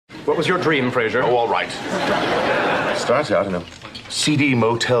What was your dream, Frasier? Oh, all right. Starts out in a seedy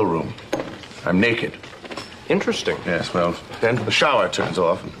motel room. I'm naked. Interesting. Yes, well, then the shower turns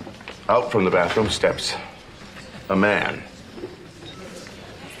off, and out from the bathroom steps a man.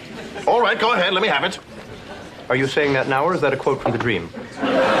 All right, go ahead, let me have it. Are you saying that now, or is that a quote from the dream?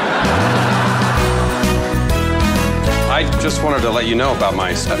 I just wanted to let you know about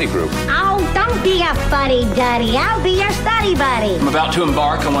my study group. Oh, don't be a fuddy-duddy. I'll be your study buddy. I'm about to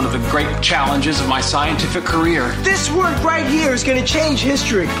embark on one of the great challenges of my scientific career. This work right here is going to change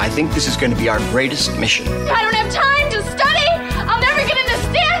history. I think this is going to be our greatest mission. I don't have time to study. I'll never get into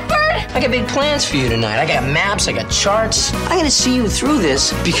Stanford. I got big plans for you tonight. I got maps, I got charts. I'm going to see you through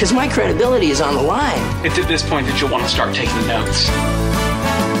this because my credibility is on the line. It's at this point that you'll want to start taking notes.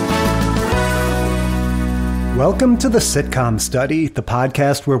 Welcome to the Sitcom Study, the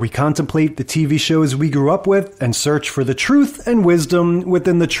podcast where we contemplate the TV shows we grew up with and search for the truth and wisdom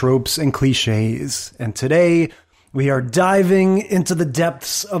within the tropes and cliches. And today, we are diving into the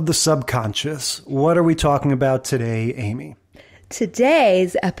depths of the subconscious. What are we talking about today, Amy?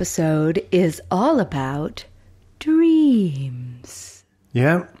 Today's episode is all about dreams.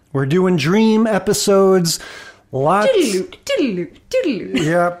 Yeah, we're doing dream episodes. Lots.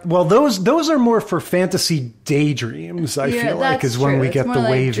 Yeah, well, those are more for fantasy daydreams, I feel like, is when we get the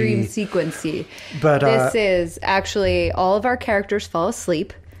wavy. Like dream sequency. But this is actually all of our characters fall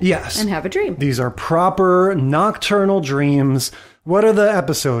asleep. Yes. And have a dream. These are proper nocturnal dreams. What are the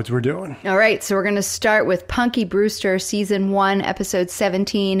episodes we're doing? All right, so we're going to start with Punky Brewster, Season 1, Episode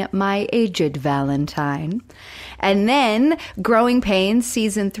 17, My Aged Valentine. And then Growing Pains,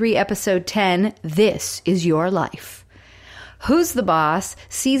 Season 3, Episode 10, This Is Your Life. Who's the Boss,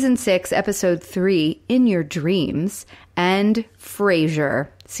 Season 6, Episode 3, In Your Dreams. And Frasier,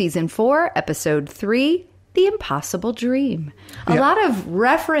 Season 4, Episode 3, The Impossible Dream. A lot of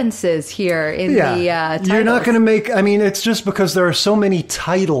references here in the titles. You're not going to make, I mean, it's just because there are so many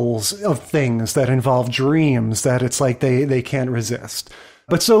titles of things that involve dreams that it's like they can't resist.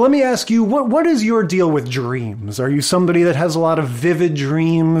 But so let me ask you, what is your deal with dreams? Are you somebody that has a lot of vivid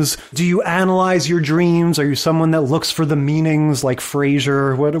dreams? Do you analyze your dreams? Are you someone that looks for the meanings like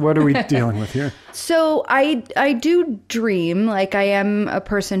Frasier? What are we dealing with here? So I do dream. Like, I am a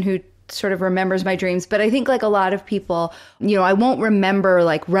person who sort of remembers my dreams, but I think like a lot of people, you know, I won't remember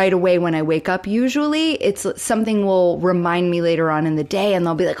like right away when I wake up. Usually it's something will remind me later on in the day and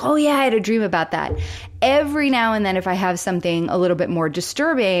they'll be like, oh yeah, I had a dream about that. Every now and then, if I have something a little bit more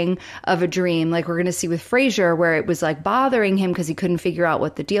disturbing of a dream, like we're going to see with Frasier, where it was like bothering him because he couldn't figure out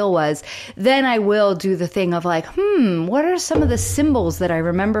what the deal was, then I will do the thing of like, what are some of the symbols that I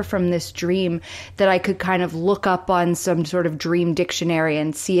remember from this dream that I could kind of look up on some sort of dream dictionary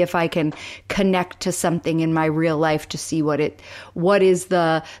and see if I can connect to something in my real life to see what is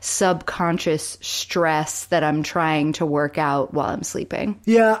the subconscious stress that I'm trying to work out while I'm sleeping.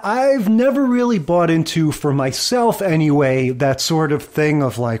 Yeah, I've never really bought into, for myself anyway, that sort of thing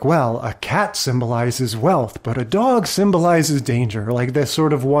of like, well, a cat symbolizes wealth, but a dog symbolizes danger, like this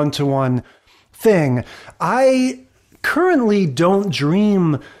sort of one-to-one thing. I currently don't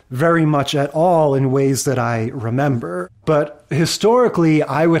dream very much at all in ways that I remember, but historically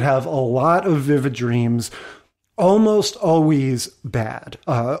I would have a lot of vivid dreams, almost always bad,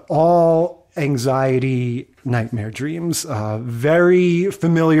 all anxiety, nightmare dreams. Very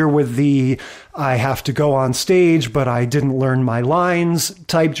familiar with the I have to go on stage, but I didn't learn my lines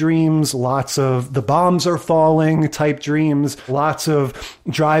type dreams. Lots of the bombs are falling type dreams. Lots of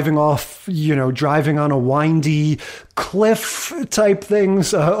driving on a windy cliff type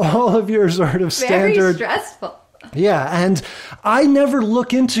things. All of your sort of standard. Very stressful. Yeah, and I never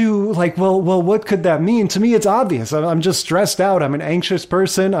look into like, well, what could that mean? To me, it's obvious. I'm just stressed out. I'm an anxious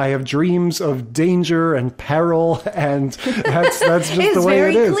person. I have dreams of danger and peril, and that's just the way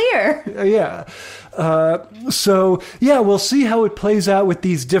it is. It's very clear. Yeah. So, yeah, we'll see how it plays out with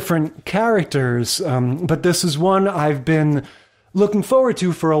these different characters. But this is one I've been looking forward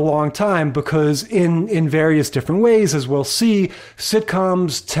to for a long time because in various different ways, as we'll see,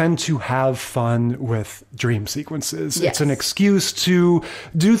 sitcoms tend to have fun with dream sequences. Yes. It's an excuse to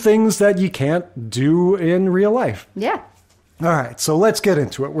do things that you can't do in real life. Yeah. All right, so let's get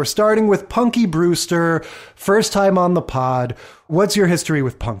into it. We're starting with Punky Brewster, first time on the pod. What's your history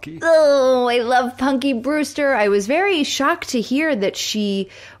with Punky? Oh, I love Punky Brewster. I was very shocked to hear that she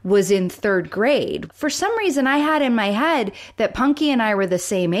was in third grade. For some reason, I had in my head that Punky and I were the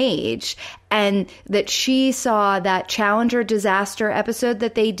same age and that she saw that Challenger disaster episode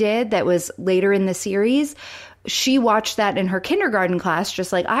that they did that was later in the series. she watched that in her kindergarten class,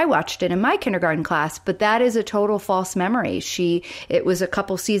 just like I watched it in my kindergarten class. But that is a total false memory. It was a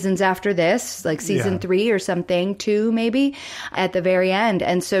couple seasons after this, like season 3 or something, 2 maybe, at the very end.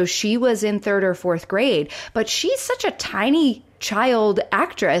 And so she was in 3rd or 4th grade. But she's such a tiny child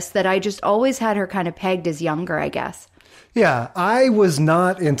actress that I just always had her kind of pegged as younger, I guess. Yeah, I was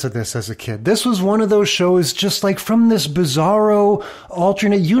not into this as a kid. This was one of those shows just like from this bizarro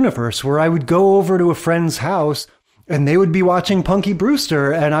alternate universe where I would go over to a friend's house and they would be watching Punky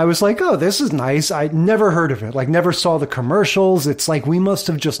Brewster. And I was like, oh, this is nice. I never heard of it, like never saw the commercials. It's like we must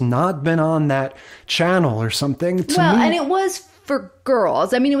have just not been on that channel or something. And it was for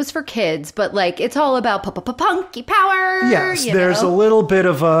girls. I mean, it was for kids, but like it's all about punky power. Yes, there's a little bit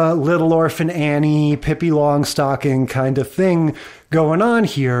of a Little Orphan Annie, Pippi Longstocking kind of thing going on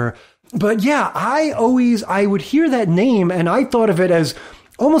here. But yeah, I would hear that name and I thought of it as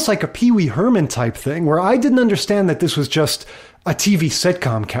almost like a Pee Wee Herman type thing where I didn't understand that this was just a TV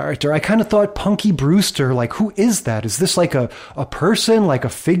sitcom character. I kind of thought Punky Brewster, like, who is that? Is this like a person, like a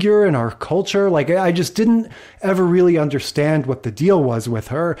figure in our culture? Like, I just didn't ever really understand what the deal was with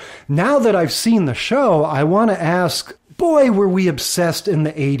her. Now that I've seen the show, I want to ask, boy, were we obsessed in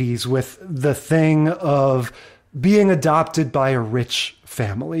the 80s with the thing of being adopted by a rich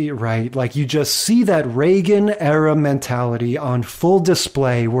family, right? Like you just see that Reagan era mentality on full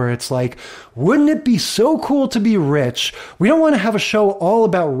display where it's like, wouldn't it be so cool to be rich? We don't want to have a show all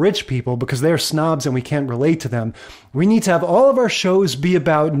about rich people because they're snobs and we can't relate to them. We need to have all of our shows be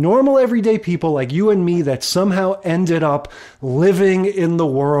about normal everyday people like you and me that somehow ended up living in the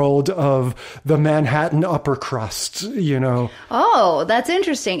world of the Manhattan upper crust, you know? Oh, that's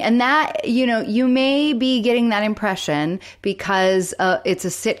interesting. And that, you know, you may be getting that impression because it's a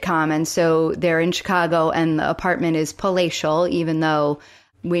sitcom. And so they're in Chicago and the apartment is palatial, even though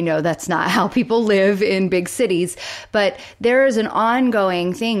we know that's not how people live in big cities. But there is an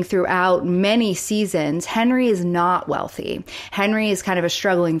ongoing thing throughout many seasons. Henry is not wealthy. Henry is kind of a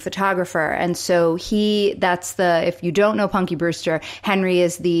struggling photographer. And so if you don't know Punky Brewster, Henry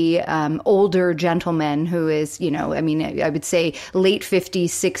is the older gentleman who is, you know, I mean, I would say late 50s,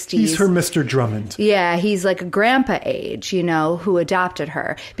 60s. He's her Mr. Drummond. Yeah, he's like a grandpa age, you know, who adopted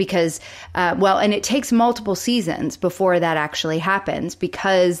her because, and it takes multiple seasons before that actually happens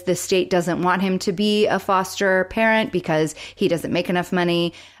because the state doesn't want him to be a foster parent because he doesn't make enough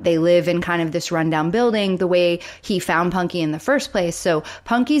money. They live in kind of this rundown building the way he found Punky in the first place. So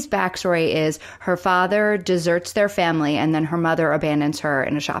Punky's backstory is her father deserts their family and then her mother abandons her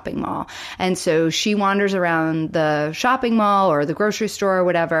in a shopping mall. And so she wanders around the shopping mall or the grocery store or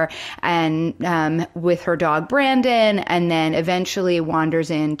whatever and with her dog Brandon, and then eventually wanders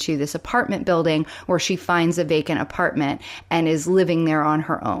into this apartment building where she finds a vacant apartment and is living there on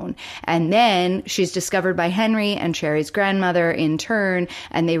her own. And then she's discovered by Henry and Sherry's grandmother in turn,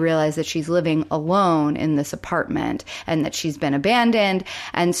 and they realize that she's living alone in this apartment and that she's been abandoned.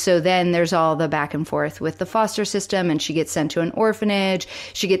 And so then there's all the back and forth with the foster system, and she gets sent to an orphanage.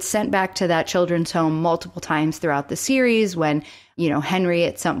 She gets sent back to that children's home multiple times throughout the series when, you know, Henry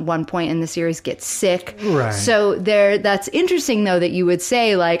at one point in the series gets sick. Right. So that's interesting, though, that you would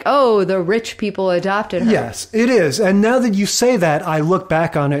say like, oh, the rich people adopted her. Yes, it is. And now that you say that, I look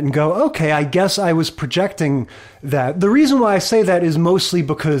back on it and go, okay, I guess I was projecting that. The reason why I say that is mostly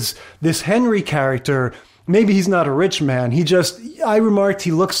because this Henry character, maybe he's not a rich man. I remarked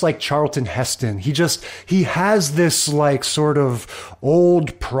he looks like Charlton Heston. He has this like sort of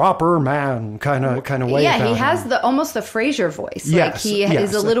old proper man kind of way about him. Yeah, he has almost the Frasier voice. Yes, like he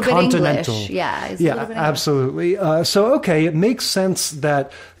is a little bit English. Yeah, he's a little bit absolutely. So, okay, it makes sense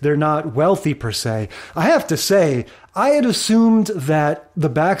that they're not wealthy per se. I have to say, I had assumed that the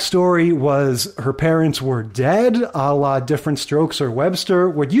backstory was her parents were dead, a la Different Strokes or Webster.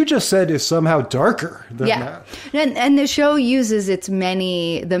 What you just said is somehow darker than that. And the show uses its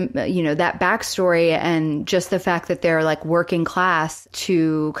that backstory and just the fact that they're like working class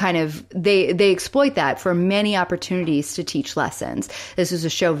to kind of, they exploit that for many opportunities to teach lessons. This is a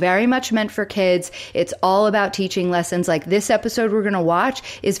show very much meant for kids. It's all about teaching lessons. Like this episode we're going to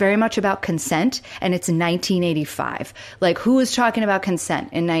watch is very much about consent, and it's 1985. Like, who was talking about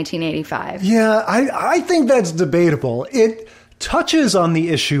consent in 1985? Yeah, I think that's debatable. It touches on the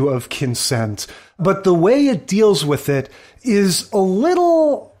issue of consent, but the way it deals with it is a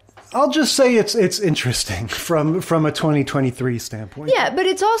little... I'll just say it's interesting from a 2023 standpoint. Yeah, but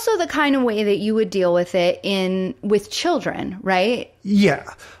it's also the kind of way that you would deal with it with children, right? Yeah.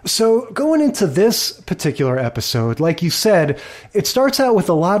 So going into this particular episode, like you said, it starts out with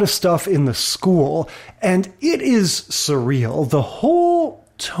a lot of stuff in the school, and it is surreal. The whole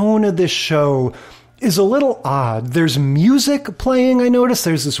tone of this show is a little odd. There's music playing, I noticed.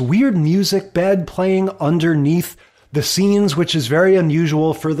 There's this weird music bed playing underneath the scenes, which is very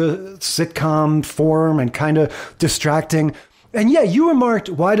unusual for the sitcom form and kind of distracting. And yeah, you remarked,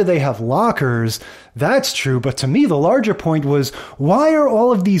 why do they have lockers? That's true, but to me, the larger point was, why are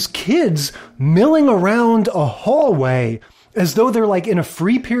all of these kids milling around a hallway as though they're like in a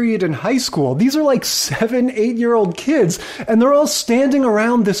free period in high school? These are like 7, 8-year-old kids, and they're all standing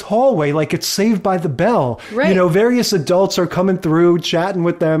around this hallway like it's Saved by the Bell. Right. You know, various adults are coming through, chatting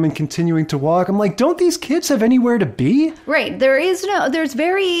with them and continuing to walk. I'm like, don't these kids have anywhere to be? Right. There's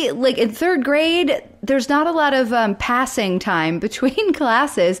very, like in third grade, there's not a lot of passing time between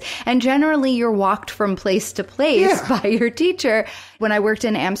classes, and generally you're walked from place to place by your teacher. When I worked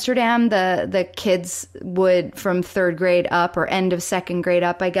in Amsterdam, the kids would, from third grade up or end of second grade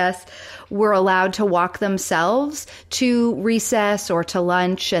up, I guess, were allowed to walk themselves to recess or to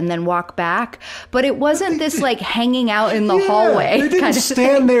lunch and then walk back. But it wasn't this like hanging out in the hallway. They didn't kind of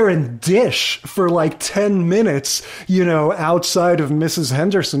stand thing. there and dish for like 10 minutes, you know, outside of Mrs.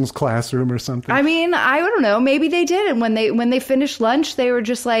 Henderson's classroom or something. I mean, I don't know. Maybe they did. And when they finished lunch, they were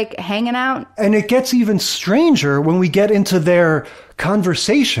just like hanging out. And it gets even stranger when we get into their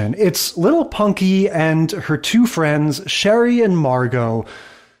conversation. It's little Punky and her two friends, Sherry and Margot.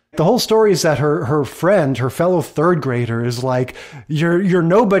 The whole story is that her friend, her fellow third grader, is like, you're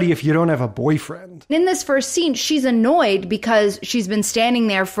nobody if you don't have a boyfriend. In this first scene, she's annoyed because she's been standing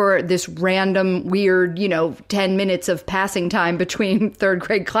there for this random, weird, 10 minutes of passing time between third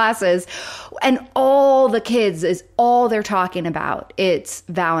grade classes. And all the kids is all they're talking about. It's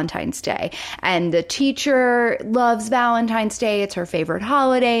Valentine's Day. And the teacher loves Valentine's Day. It's her favorite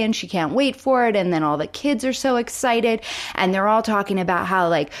holiday and she can't wait for it. And then all the kids are so excited. And they're all talking about how,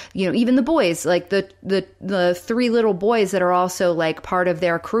 like, even the boys, like the three little boys that are also like part of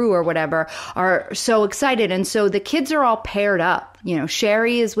their crew or whatever, are so excited. And so the kids are all paired up.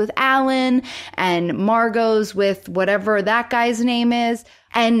 Sherry is with Alan and Margot's with whatever that guy's name is.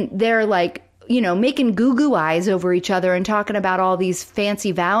 And they're like, making goo-goo eyes over each other and talking about all these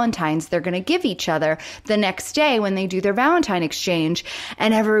fancy Valentines they're going to give each other the next day when they do their Valentine exchange.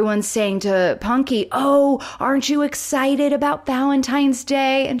 And everyone's saying to Punky, "Oh, aren't you excited about Valentine's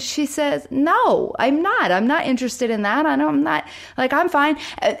Day?" And she says, "No, I'm not. I'm not interested in that. I'm not, like, I'm fine."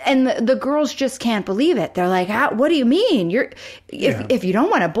 And the girls just can't believe it. They're like, "What do you mean? If you don't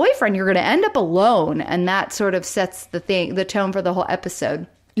want a boyfriend, you're going to end up alone." And that sort of sets the tone for the whole episode.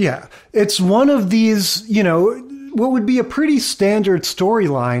 Yeah, it's one of these, what would be a pretty standard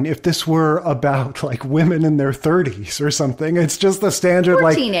storyline if this were about like women in their 30s or something. It's just the standard, or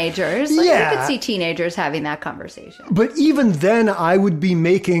like teenagers. Like, you could see teenagers having that conversation. But even then, I would be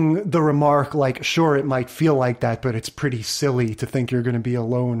making the remark like, sure, it might feel like that, but it's pretty silly to think you're going to be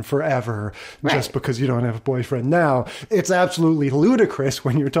alone forever just because you don't have a boyfriend now. It's absolutely ludicrous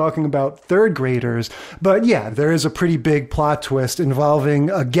when you're talking about third graders. But yeah, there is a pretty big plot twist involving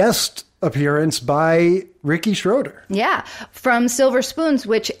a guest appearance by Ricky Schroeder. Yeah, from Silver Spoons,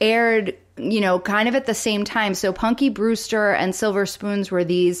 which aired, kind of at the same time. So Punky Brewster and Silver Spoons were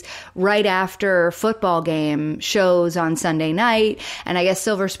these right after football game shows on Sunday night. And I guess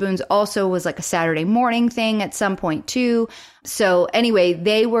Silver Spoons also was like a Saturday morning thing at some point too. So anyway,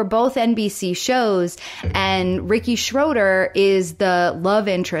 they were both NBC shows, and Ricky Schroeder is the love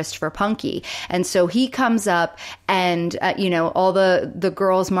interest for Punky. And so he comes up and, all the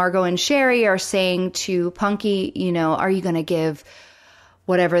girls, Margot and Sherry, are saying to Punky, are you going to give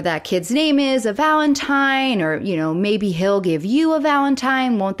whatever that kid's name is a Valentine, or, maybe he'll give you a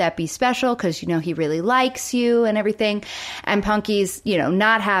Valentine. Won't that be special? Because, he really likes you and everything. And Punky's,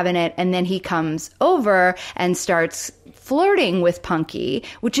 not having it. And then he comes over and starts flirting with Punky,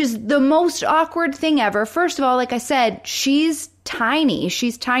 which is the most awkward thing ever. First of all, like I said, she's tiny.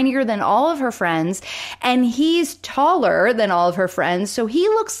 She's tinier than all of her friends, and he's taller than all of her friends. So he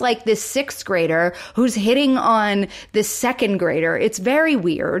looks like this sixth grader who's hitting on this second grader. It's very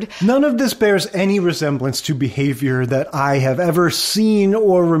weird. None of this bears any resemblance to behavior that I have ever seen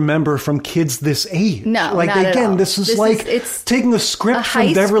or remember from kids this age. No, like, not again, at all. this is like it's taking a script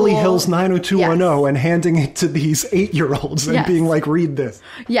from Beverly Hills 90210 and handing it to these 8-year-olds and being like, read this.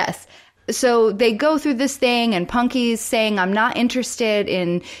 Yes. So they go through this thing, and Punky's saying, "I'm not interested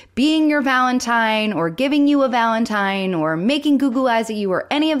in being your Valentine or giving you a Valentine or making goo-goo eyes at you or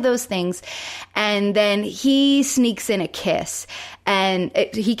any of those things." And then he sneaks in a kiss, and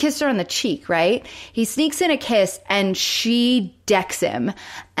he kissed her on the cheek, right? He sneaks in a kiss and she decks him.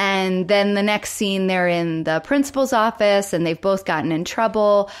 And then the next scene, they're in the principal's office and they've both gotten in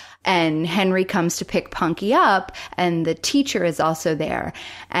trouble. And Henry comes to pick Punky up, and the teacher is also there.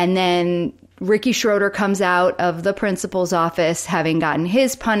 And then Ricky Schroeder comes out of the principal's office having gotten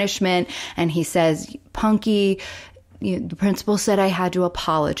his punishment, and he says, Punky, the principal said I had to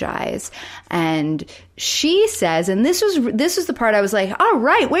apologize. And she says, and this was the part I was like, all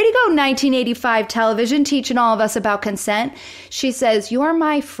right, way to go, 1985 television, teaching all of us about consent. She says, you're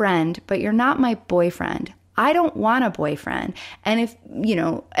my friend, but you're not my boyfriend. I don't want a boyfriend. And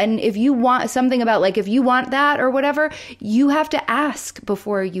if you want something about like, if you want that or whatever, you have to ask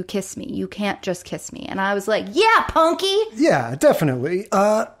before you kiss me. You can't just kiss me. And I was like, yeah, Punky. Yeah, definitely.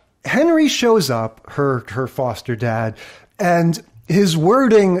 Henry shows up, her foster dad, and his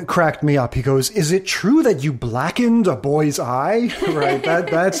wording cracked me up. He goes, is it true that you blackened a boy's eye? Right,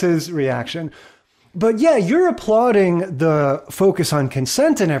 that's his reaction. But yeah, you're applauding the focus on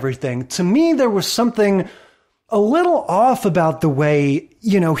consent and everything. To me, there was something a little off about the way,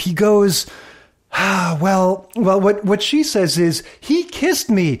 he goes, well, what she says is, he kissed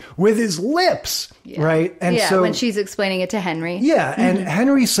me with his lips, right? And so when she's explaining it to Henry. Yeah, and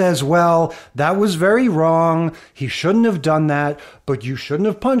Henry says, well, that was very wrong. He shouldn't have done that, but you shouldn't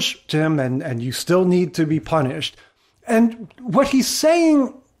have punched him, and you still need to be punished. And what he's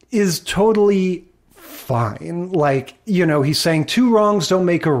saying is totally fine. Like, he's saying two wrongs don't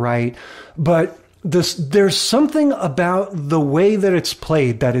make a right, but there's something about the way that it's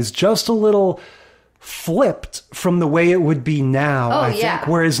played that is just a little flipped from the way it would be now, I think.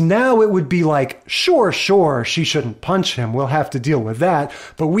 Whereas now it would be like, sure, she shouldn't punch him. We'll have to deal with that.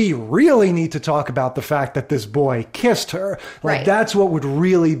 But we really need to talk about the fact that this boy kissed her. Like, that's what would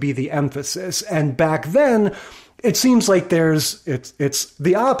really be the emphasis. And back then, it seems like it's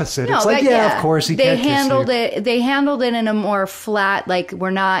the opposite. No, it's like, of course he can't kiss you. They handled it in a more flat, like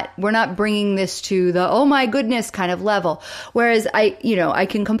we're not bringing this to the oh my goodness kind of level. Whereas I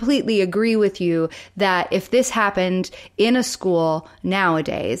can completely agree with you that if this happened in a school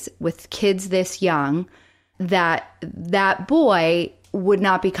nowadays with kids this young, that boy would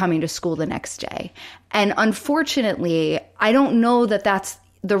not be coming to school the next day. And unfortunately, I don't know that that's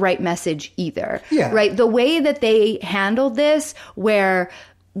the right message either. Yeah. Right. The way that they handled this, where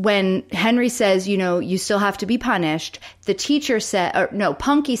when Henry says, you still have to be punished, the teacher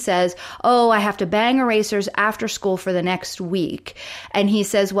Punky says, oh, I have to bang erasers after school for the next week. And he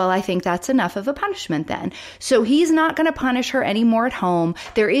says, well, I think that's enough of a punishment then. So he's not going to punish her anymore at home.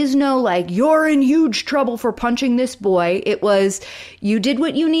 There is no like, you're in huge trouble for punching this boy. It was, you did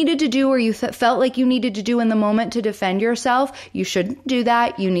what you needed to do or you felt like you needed to do in the moment to defend yourself. You shouldn't do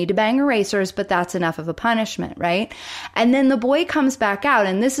that. You need to bang erasers, but that's enough of a punishment, right? And then the boy comes back out,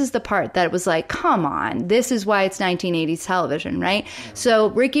 and this is the part that was like, come on, this is why it's 1980s television, right? So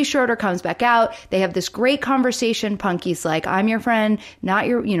Ricky Schroeder comes back out. They have this great conversation. Punky's like, I'm your friend, not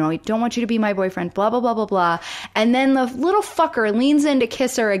your, I don't want you to be my boyfriend, blah, blah, blah, blah, blah. And then the little fucker leans in to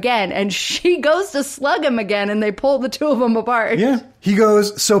kiss her again, and she goes to slug him again, and they pull the two of them apart. Yeah. He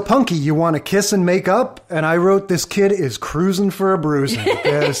goes, so Punky, you want to kiss and make up? And I wrote, this kid is cruising for a bruising.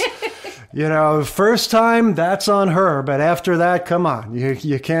 First time, that's on her. But after that, come on,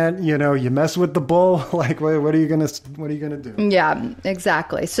 you can't, you mess with the bull. Like, what are you gonna do? Yeah,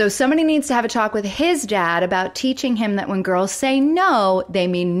 exactly. So somebody needs to have a talk with his dad about teaching him that when girls say no, they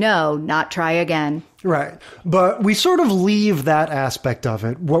mean no, not try again. Right. But we sort of leave that aspect of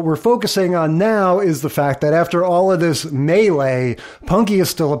it. What we're focusing on now is the fact that after all of this melee, Punky is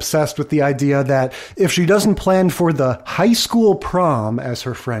still obsessed with the idea that if she doesn't plan for the high school prom, as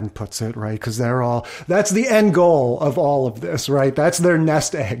her friend puts it, right? Because that's the end goal of all of this, right? That's their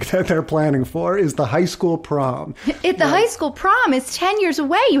nest egg that they're planning for, is the high school prom. If the high school prom is 10 years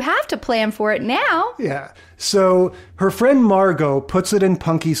away, you have to plan for it now. Yeah. So her friend Margot puts it in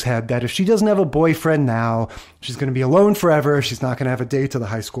Punky's head that if she doesn't have a boyfriend now, she's going to be alone forever. She's not going to have a date to the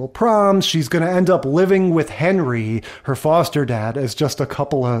high school prom. She's going to end up living with Henry, her foster dad, as just a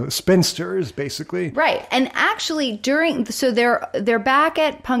couple of spinsters, basically. Right. And actually they're back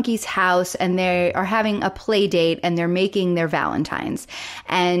at Punky's house, and they are having a play date, and they're making their Valentines.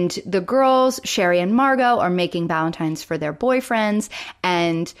 And the girls, Sherry and Margot, are making Valentines for their boyfriends,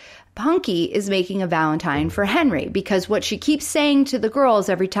 and Punky is making a Valentine for Henry, because what she keeps saying to the girls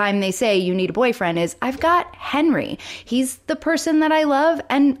every time they say you need a boyfriend is, I've got Henry. He's the person that I love,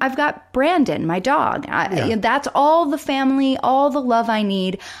 and I've got Brandon, my dog. That's all the family, all the love I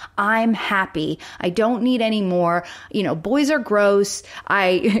need. I'm happy. I don't need any more. Boys are gross.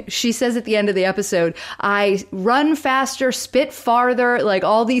 She says at the end of the episode, I run faster, spit farther, like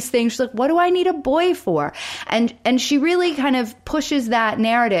all these things. She's like, what do I need a boy for? And she really kind of pushes that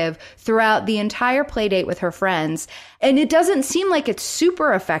narrative throughout the entire play date with her friends. And it doesn't seem like it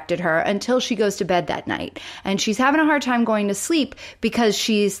super affected her until she goes to bed that night. And she's having a hard time going to sleep because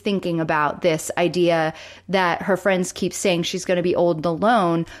she's thinking about this idea that her friends keep saying she's going to be old and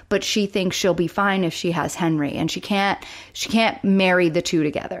alone, but she thinks she'll be fine if she has Henry, and she can't marry the two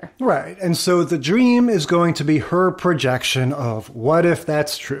together. Right. And so the dream is going to be her projection of, what if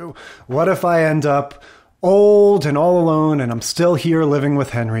that's true? What if I end up old and all alone and I'm still here living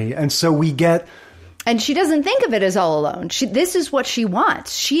with Henry? And so we get... And she doesn't think of it as all alone. This is what she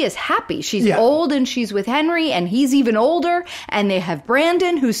wants. She is happy. She's old and she's with Henry, and he's even older. And they have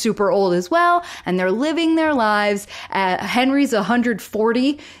Brandon, who's super old as well. And they're living their lives. Henry's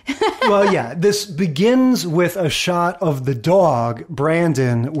 140. Well, yeah, this begins with a shot of the dog,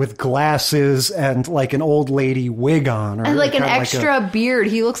 Brandon, with glasses and like an old lady wig on. Or and like an extra like beard.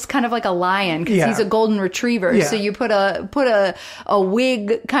 He looks kind of like a lion because he's a golden retriever. Yeah. So you put a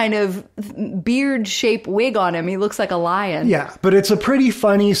wig, kind of beard shape wig on him. He looks like a lion. Yeah, but it's a pretty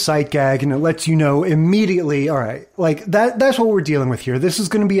funny sight gag, and it lets you know immediately, all right, like that's what we're dealing with here. This is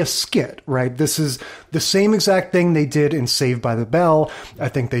going to be a skit, right? This is the same exact thing they did in Saved by the Bell. I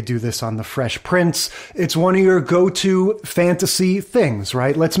think they do this on The Fresh Prince. It's one of your go-to fantasy things,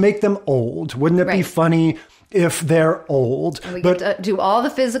 right? Let's make them old. Wouldn't it be funny if they're old? And we get to do all the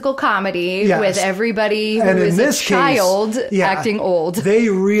physical comedy with everybody who and is in a this child case, acting old. They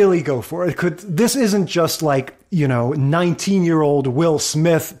really go for it. This isn't just like, 19-year-old Will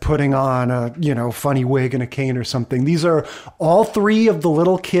Smith putting on a, funny wig and a cane or something. These are all three of the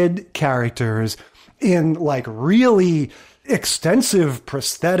little kid characters in like really extensive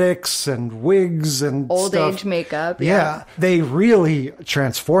prosthetics and wigs and old stuff. age makeup. Yeah, they really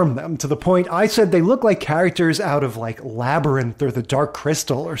transform them to the point I said they look like characters out of like Labyrinth or The Dark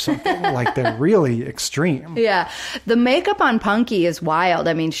Crystal or something. Like they're really extreme. Yeah, the makeup on Punky is wild.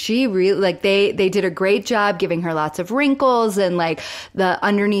 I mean, she really like they did a great job giving her lots of wrinkles and like the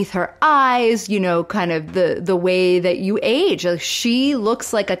underneath her eyes, kind of the way that you age. Like, she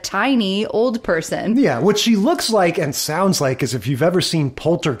looks like a tiny old person. Yeah, what she looks like and sounds like is if you've ever seen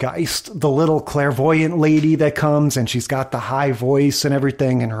Poltergeist, the little clairvoyant lady that comes and she's got the high voice and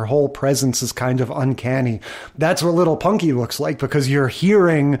everything and her whole presence is kind of uncanny. That's what little Punky looks like, because you're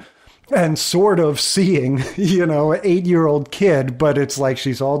hearing and sort of seeing, an 8-year-old kid, but it's like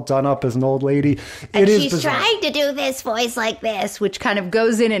she's all done up as an old lady. And she's trying to do this voice like this, which kind of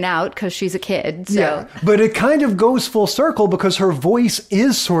goes in and out because she's a kid. So. Yeah, but it kind of goes full circle because her voice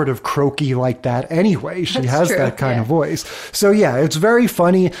is sort of croaky like that anyway. She has that kind of voice. So yeah, it's very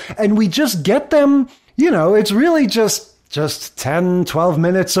funny. And we just get them, it's really just 10, 12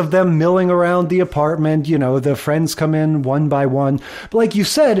 minutes of them milling around the apartment. The friends come in one by one. But like you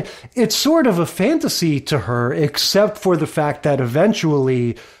said, it's sort of a fantasy to her, except for the fact that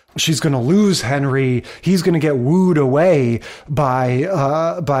eventually she's going to lose Henry. He's going to get wooed away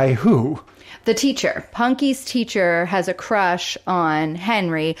by who? The teacher. Punky's teacher has a crush on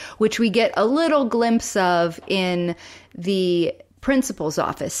Henry, which we get a little glimpse of in the principal's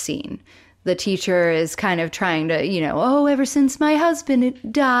office scene. The teacher is kind of trying to, ever since my husband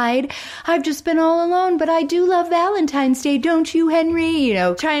died, I've just been all alone, but I do love Valentine's Day, don't you, Henry?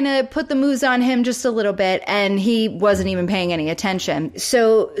 Trying to put the moves on him just a little bit, and he wasn't even paying any attention.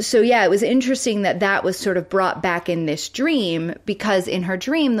 So yeah, it was interesting that was sort of brought back in this dream, because in her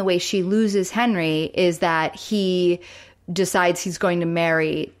dream, the way she loses Henry is that he decides he's going to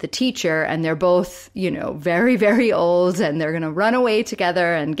marry the teacher, and they're both, very, very old, and they're going to run away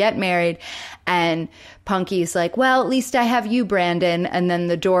together and get married. And Punky's like, well, at least I have you, Brandon. And then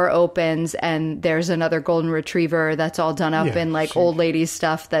the door opens and there's another golden retriever that's all done up in like old lady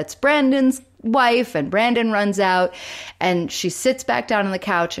stuff. That's Brandon's wife, and Brandon runs out and she sits back down on the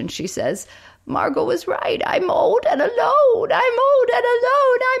couch and she says, Margot was right. I'm old and alone. I'm old and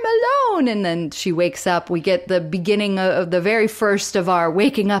alone. I'm alone. And then she wakes up. We get the beginning of the very first of our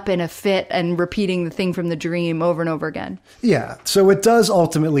waking up in a fit and repeating the thing from the dream over and over again. Yeah. So it does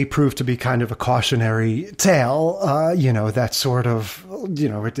ultimately prove to be kind of a cautionary tale. That sort of,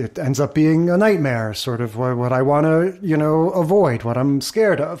 it ends up being a nightmare, sort of what I want to, avoid, what I'm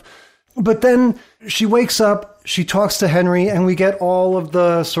scared of. But then she wakes up, she talks to Henry, and we get all of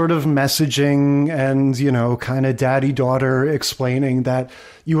the sort of messaging and, kind of daddy-daughter explaining that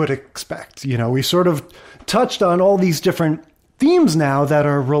you would expect. We sort of touched on all these different themes now that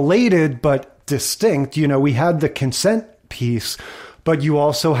are related but distinct. We had the consent piece, but you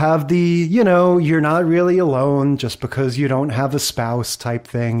also have the, you're not really alone just because you don't have a spouse type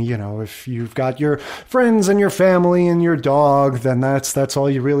thing. If you've got your friends and your family and your dog, then that's all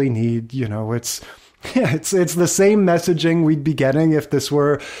you really need. Yeah, it's the same messaging we'd be getting if this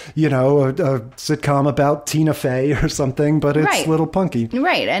were, a sitcom about Tina Fey or something, but it's Right. Little Punky.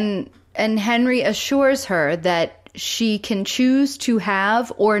 Right. And Henry assures her that she can choose to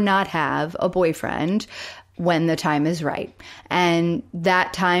have or not have a boyfriend when the time is right. And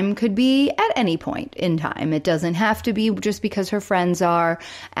that time could be at any point in time. It doesn't have to be just because her friends are,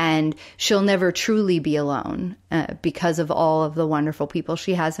 and she'll never truly be alone because of all of the wonderful people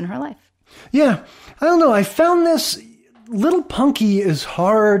she has in her life. Yeah, I don't know. I found this Little Punky is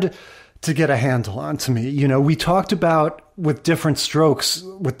hard to get a handle on to me. We talked about with Different Strokes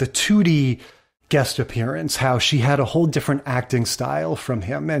with the Tootie guest appearance, how she had a whole different acting style from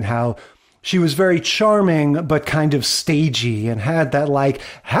him and how she was very charming, but kind of stagey and had that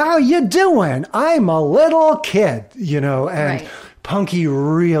how you doing? I'm a little kid, and Right. Punky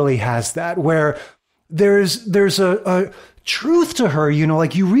really has that where there's a truth to her,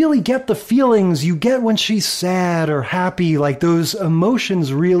 you really get the feelings you get when she's sad or happy, those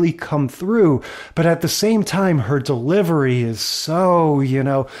emotions really come through. But at the same time, her delivery is so,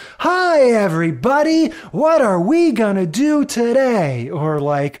 hi, everybody, what are we gonna do today? Or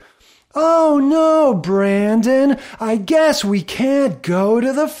oh no, Brandon, I guess we can't go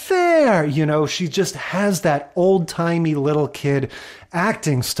to the fair. She just has that old-timey little kid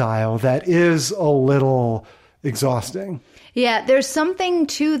acting style that is a little exhausting. Yeah, there's something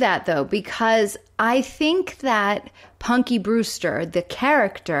to that, though, because I think that Punky Brewster, the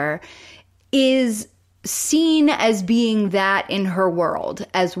character, is seen as being that in her world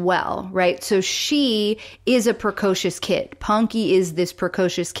as well, right? So she is a precocious kid. Punky is this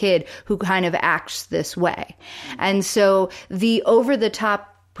precocious kid who kind of acts this way. And so the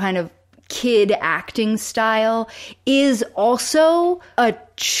over-the-top kind of kid acting style is also a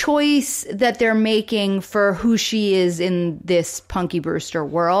choice that they're making for who she is in this Punky Brewster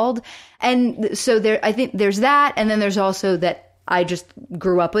world. And so I think there's that, and then there's also that I just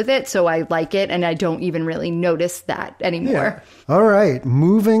grew up with it, so I like it, and I don't even really notice that anymore. Yeah. All right,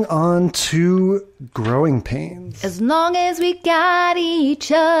 moving on to Growing Pains. As long as we got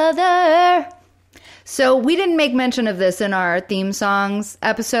each other. So we didn't make mention of this in our theme songs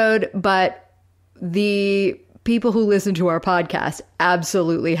episode, but the people who listen to our podcast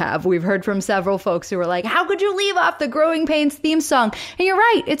absolutely have. We've heard from several folks who were like, how could you leave off the Growing Pains theme song? And you're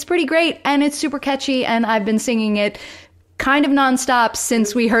right, it's pretty great, and it's super catchy, and I've been singing it kind of nonstop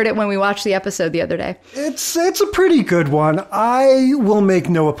since we heard it when we watched the episode the other day. It's a pretty good one. I will make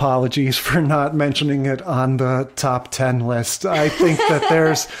no apologies for not mentioning it on the top 10 list. I think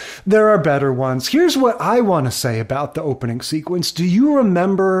that there are better ones. Here's what I want to say about the opening sequence. Do you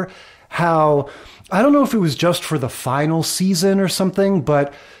remember how, I don't know if it was just for the final season or something,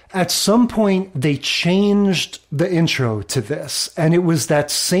 but at some point they changed the intro to this, and it was that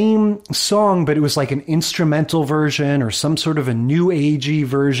same song, but it was like an instrumental version or some sort of a new agey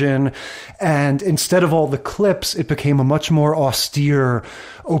version. And instead of all the clips, it became a much more austere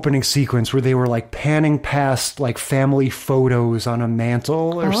opening sequence where they were panning past family photos on a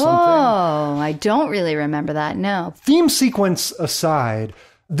mantle or something. Oh, I don't really remember that. No. Theme sequence aside,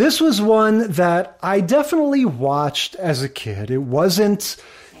 this was one that I definitely watched as a kid. It wasn't,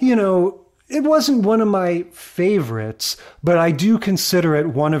 it wasn't one of my favorites, but I do consider it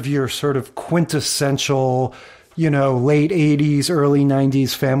one of your sort of quintessential, late 80s, early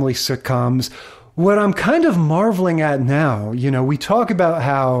 90s family sitcoms. What I'm kind of marveling at now, we talk about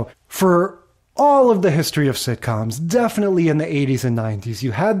how for all of the history of sitcoms, definitely in the 80s and 90s,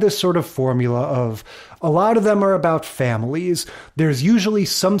 you had this sort of formula of a lot of them are about families. There's usually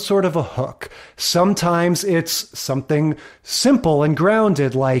some sort of a hook. Sometimes it's something simple and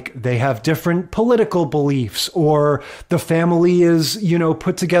grounded, like they have different political beliefs, or the family is,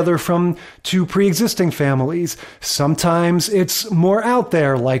 put together from two pre-existing families. Sometimes it's more out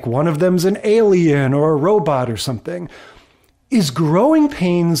there, like one of them's an alien or a robot or something. Is Growing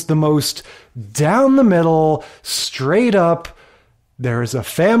Pains the most down the middle, straight up, there is a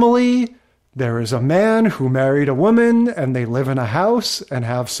family, there is a man who married a woman, and they live in a house and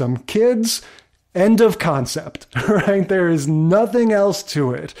have some kids, end of concept, right? There is nothing else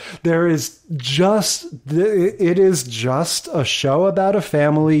to it. It is just a show about a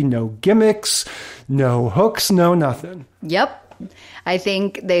family, no gimmicks, no hooks, no nothing. Yep. I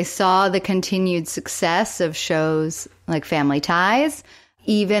think they saw the continued success of shows like Family Ties,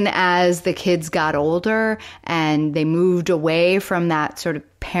 even as the kids got older and they moved away from that sort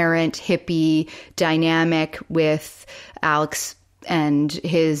of parent hippie dynamic with Alex and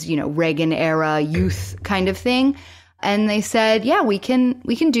his, Reagan era youth kind of thing. And they said, yeah, we can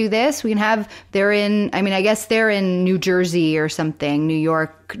do this. We can have, I guess they're in New Jersey or something, New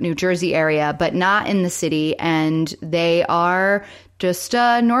York, New Jersey area, but not in the city. And they are just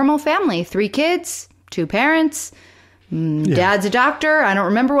a normal family, 3 kids, 2 parents. Dad's a doctor. I don't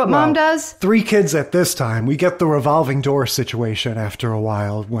remember what mom does. 3 kids at this time. We get the revolving door situation after a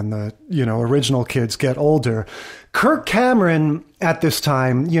while when the, original kids get older. Kirk Cameron at this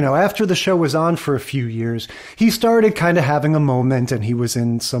time, after the show was on for a few years, he started kind of having a moment and he was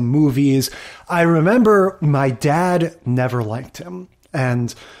in some movies. I remember my dad never liked him.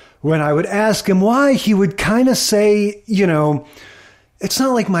 And when I would ask him why, he would kind of say, it's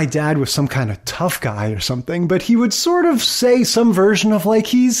not like my dad was some kind of tough guy or something, but he would sort of say some version of like,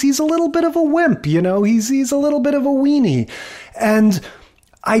 he's a little bit of a wimp, he's a little bit of a weenie. And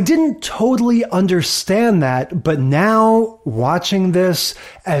I didn't totally understand that, but now watching this,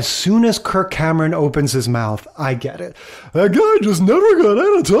 as soon as Kirk Cameron opens his mouth, I get it. That guy just never got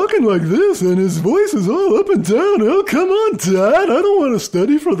out of talking like this, and his voice is all up and down. Oh, come on, Dad. I don't want to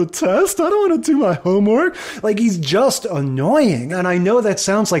study for the test. I don't want to do my homework. Like, he's just annoying. And I know that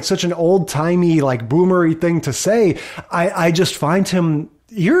sounds like such an old-timey, like, boomery thing to say. I just find him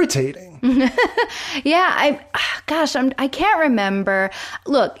irritating. Yeah, I can't remember.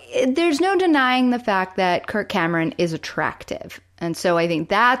 Look, there's no denying the fact that Kirk Cameron is attractive. And so I think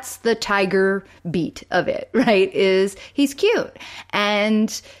that's the tiger beat of it, right? Is he's cute.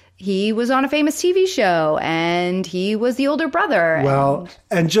 And he was on a famous TV show and he was the older brother. Well,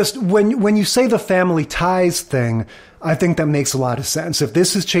 and just when you say the family ties thing, I think that makes a lot of sense. If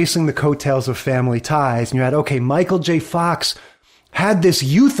this is chasing the coattails of Family Ties and you had, okay, Michael J. Fox had this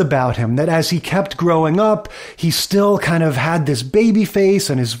youth about him that as he kept growing up, he still kind of had this baby face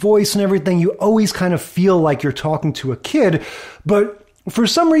and his voice and everything. You always kind of feel like you're talking to a kid, but for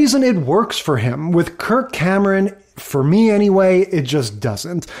some reason it works for him. With Kirk Cameron, for me anyway, it just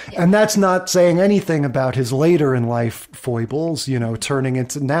doesn't. And that's not saying anything about his later in life foibles, turning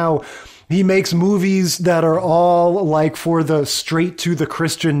into now he makes movies that are all like for the straight to the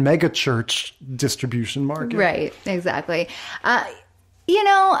Christian megachurch distribution market. Right, exactly.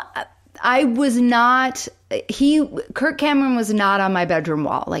 Kirk Cameron was not on my bedroom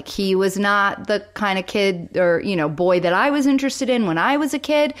wall. Like, he was not the kind of kid or, boy that I was interested in when I was a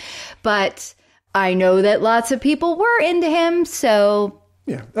kid. But I know that lots of people were into him. So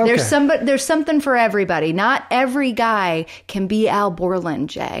yeah, okay. There's something for everybody. Not every guy can be Al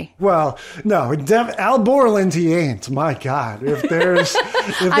Borland, Jay. Well, no, Al Borland he ain't. My God, not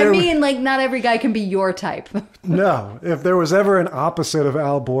every guy can be your type. No, if there was ever an opposite of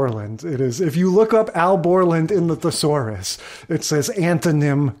Al Borland, it is. If you look up Al Borland in the thesaurus, it says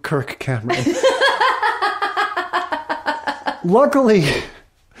antonym Kirk Cameron. Luckily,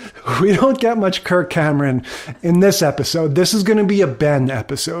 we don't get much Kirk Cameron in this episode. This is going to be a Ben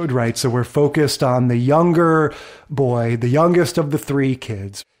episode, right? So we're focused on the younger boy, the youngest of the 3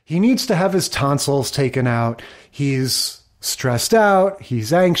 kids. He needs to have his tonsils taken out. He's stressed out.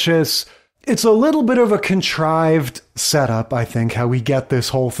 He's anxious. It's a little bit of a contrived setup, I think, how we get this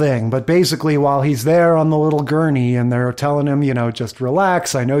whole thing. But basically, while he's there on the little gurney and they're telling him, just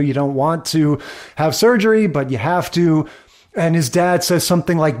relax. I know you don't want to have surgery, but you have to. And his dad says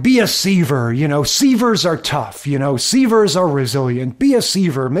something like, be a Seaver, Seavers are tough, Seavers are resilient, be a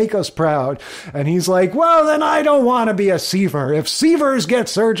Seaver, make us proud. And he's like, well, then I don't want to be a Seaver. If Seavers get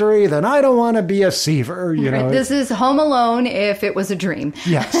surgery, then I don't want to be a Seaver, Right. This is Home Alone if it was a dream.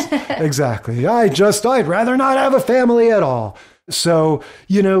 Yes, exactly. I'd rather not have a family at all. So,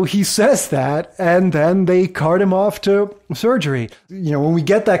 he says that, and then they cart him off to surgery. When we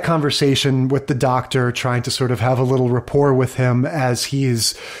get that conversation with the doctor trying to sort of have a little rapport with him as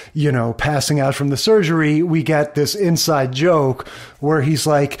he's, passing out from the surgery, we get this inside joke where he's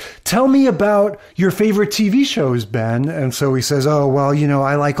like, tell me about your favorite TV shows, Ben. And so he says, oh, well,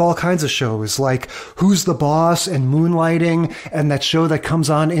 I like all kinds of shows, like Who's the Boss and Moonlighting, and that show that comes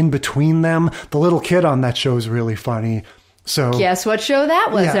on in between them. The little kid on that show is really funny. So guess what show that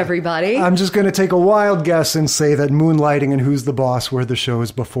was, everybody? I'm just going to take a wild guess and say that Moonlighting and Who's the Boss were the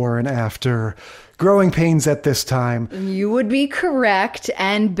shows before and after Growing Pains at this time. You would be correct.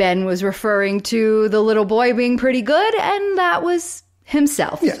 And Ben was referring to the little boy being pretty good, and that was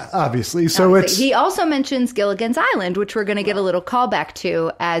himself. Yeah, obviously. So he also mentions Gilligan's Island, which we're going to get a little callback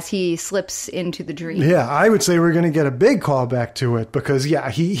to as he slips into the dream. Yeah, I would say we're going to get a big callback to it because,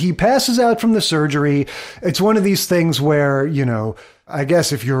 he passes out from the surgery. It's one of these things where, I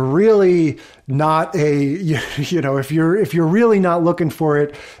guess if you're really not if you're really not looking for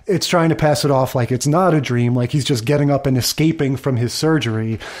it, it's trying to pass it off like it's not a dream, like he's just getting up and escaping from his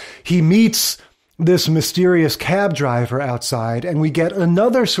surgery. He meets this mysterious cab driver outside, and we get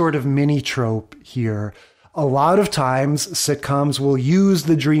another sort of mini trope here. A lot of times, sitcoms will use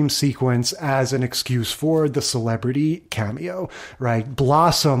the dream sequence as an excuse for the celebrity cameo, right?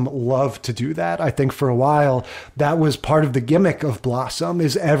 Blossom loved to do that. I think for a while, that was part of the gimmick of Blossom,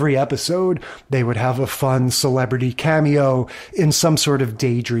 is every episode, they would have a fun celebrity cameo in some sort of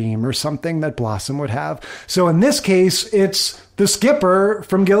daydream or something that Blossom would have. So in this case, it's the skipper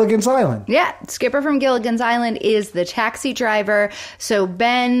from Gilligan's Island. Yeah, Skipper from Gilligan's Island is the taxi driver. So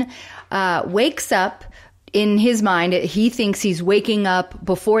Ben wakes up. In his mind, he thinks he's waking up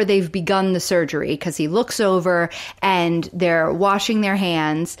before they've begun the surgery because he looks over and they're washing their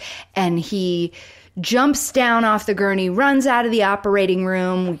hands, and he jumps down off the gurney, runs out of the operating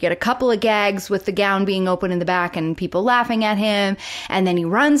room. We get a couple of gags with the gown being open in the back and people laughing at him. And then he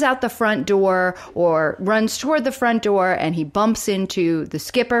runs out the front door, or runs toward the front door, and he bumps into the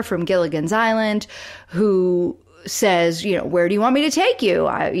skipper from Gilligan's Island, who says, where do you want me to take you?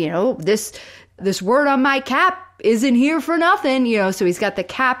 This word on my cap isn't here for nothing, so he's got the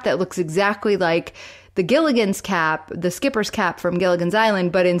cap that looks exactly like the Gilligan's cap, the skipper's cap from Gilligan's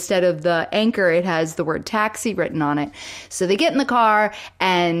Island, but instead of the anchor, it has the word taxi written on it. So they get in the car,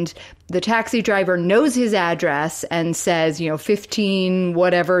 and the taxi driver knows his address and says, 15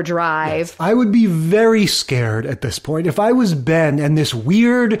 whatever drive. Yes. I would be very scared at this point. If I was Ben and this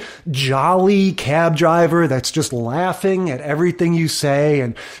weird, jolly cab driver that's just laughing at everything you say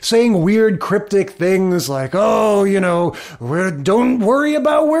and saying weird, cryptic things like, don't worry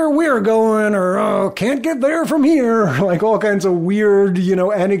about where we're going, or can't get there from here, like all kinds of weird,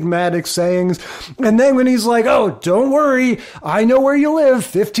 enigmatic sayings. And then when he's like, oh, don't worry, I know where you live,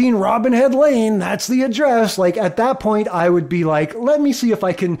 15 Robin Head Lane, that's the address. Like, at that point, I would be like, let me see if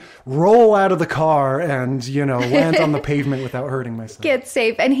I can roll out of the car and, land on the pavement without hurting myself. Get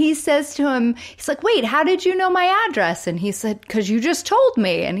safe. And he says to him, he's like, wait, how did you know my address? And he said, because you just told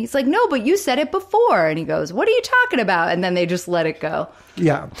me. And he's like, no, but you said it before. And he goes, what are you talking about? And then they just let it go.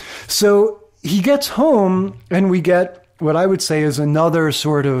 Yeah. So he gets home, and we get what I would say is another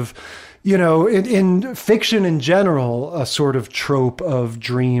sort of, in fiction in general, a sort of trope of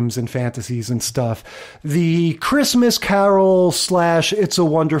dreams and fantasies and stuff. The Christmas Carol / It's a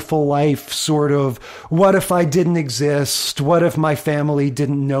Wonderful Life sort of, what if I didn't exist? What if my family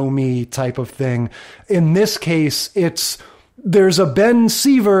didn't know me type of thing. In this case, there's a Ben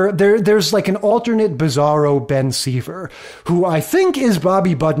Seaver, there's like an alternate bizarro Ben Seaver, who I think is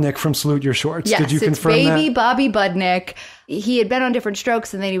Bobby Budnick from Salute Your Shorts. Yes, Did you confirm it's baby that? Bobby Budnick. He had been on Different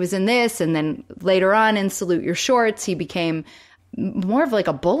Strokes, and then he was in this, and then later on in Salute Your Shorts, he became more of like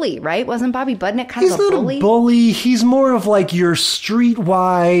a bully, right? Wasn't Bobby Budnick kind of a bully? He's a bully. He's more of like your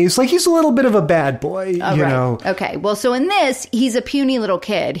streetwise, like he's a little bit of a bad boy, you know? Okay. Well, so in this, he's a puny little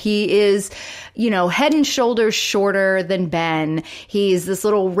kid. He is, head and shoulders shorter than Ben. He's this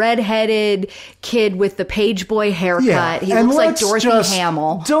little redheaded kid with the page boy haircut. Yeah. He looks like Dorothy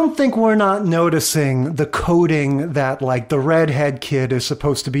Hamill. Don't think we're not noticing the coding that like the redhead kid is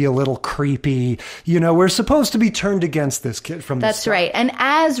supposed to be a little creepy. We're supposed to be turned against this kid from That's right. And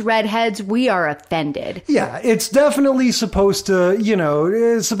as redheads, we are offended. Yeah, it's definitely supposed to,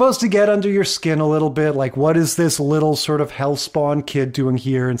 it's supposed to get under your skin a little bit. Like, what is this little sort of hellspawn kid doing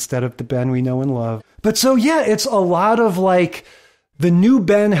here instead of the Ben we know and love? But so, yeah, it's a lot of like, the new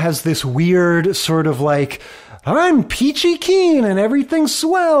Ben has this weird sort of like, I'm peachy keen and everything's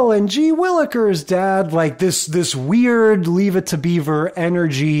swell and gee willikers, Dad. Like this weird Leave It to Beaver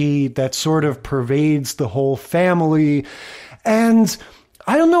energy that sort of pervades the whole family. And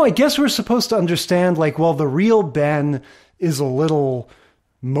I don't know, I guess we're supposed to understand, like, well, the real Ben is a little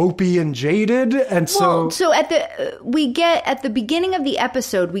mopey and jaded. And so at the beginning of the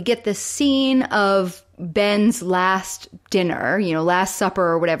episode, we get the scene of Ben's last dinner, last supper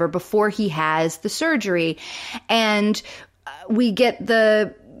or whatever, before he has the surgery. And we get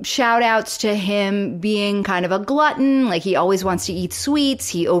the shout outs to him being kind of a glutton. Like, he always wants to eat sweets.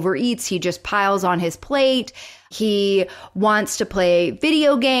 He overeats. He just piles on his plate. He wants to play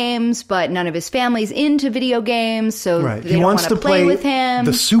video games, but none of his family's into video games, so they don't want to play with him.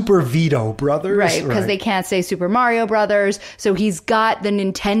 The Super Vito Brothers. Right, because they can't say Super Mario Brothers. So he's got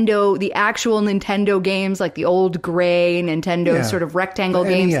the actual Nintendo games, like the old gray Nintendo sort of rectangle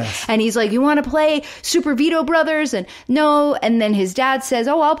games. And he's like, you want to play Super Vito Brothers? And no. And then his dad says,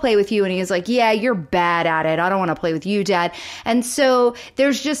 oh, I'll play with you. And he's like, yeah, you're bad at it. I don't want to play with you, Dad. And so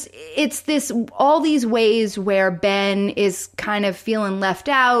there's all these ways where Ben is kind of feeling left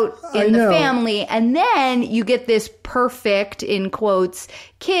out in the family. And then you get this perfect, in quotes,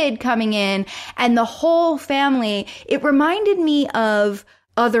 kid coming in, and the whole family. It reminded me of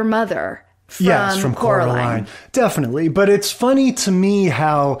Other Mother from Coraline. Definitely. But it's funny to me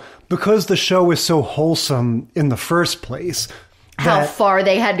how, because the show is so wholesome in the first place, how far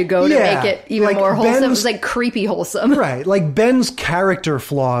they had to go to make it even more wholesome. It was like creepy wholesome. Right. Like Ben's character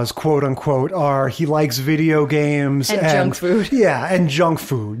flaws, quote unquote, are he likes video games. And junk food. Yeah, and junk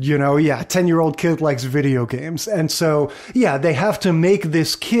food. 10-year-old kid likes video games. And so, they have to make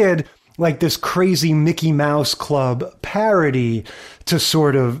this kid like this crazy Mickey Mouse Club parody to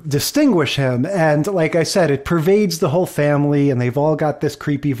sort of distinguish him. And like I said, it pervades the whole family and they've all got this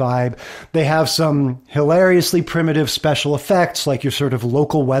creepy vibe. They have some hilariously primitive special effects, like your sort of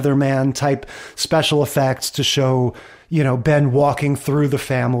local weatherman type special effects to show, Ben walking through the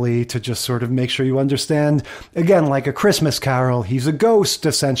family to just sort of make sure you understand. Again, like A Christmas Carol, he's a ghost,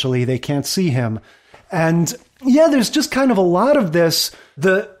 essentially. They can't see him. And there's just kind of a lot of this.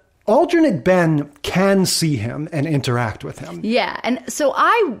 The alternate Ben can see him and interact with him. Yeah. And so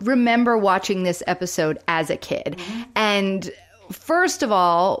I remember watching this episode as a kid. And first of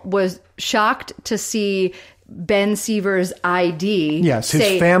all, was shocked to see Ben Seaver's ID. Yes,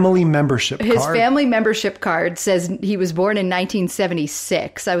 his family membership card. His family membership card says he was born in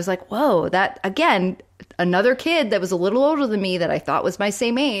 1976. I was like, whoa, that, again, another kid that was a little older than me that I thought was my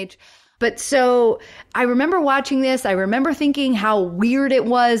same age. But so I remember watching this. I remember thinking how weird it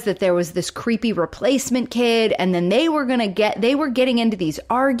was that there was this creepy replacement kid. And then they were getting into these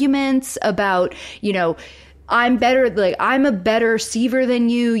arguments about, I'm a better Seaver than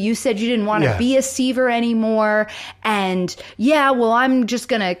you. You said you didn't want to be a Seaver anymore. And I'm just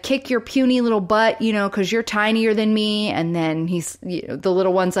going to kick your puny little butt, because you're tinier than me. And then he's, the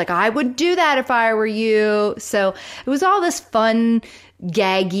little one's like, I would do that if I were you. So it was all this fun,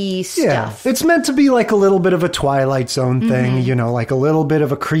 gaggy stuff. It's meant to be like a little bit of a Twilight Zone thing, like a little bit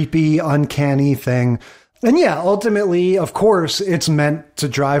of a creepy, uncanny thing. And ultimately, of course, it's meant to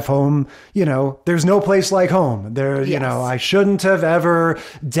drive home, there's no place like home. I shouldn't have ever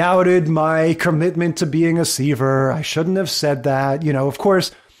doubted my commitment to being a Seaver. I shouldn't have said that. Of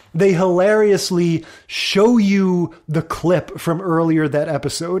course, they hilariously show you the clip from earlier that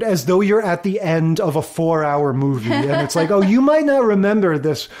episode as though you're at the end of a 4-hour movie. And it's like, oh, you might not remember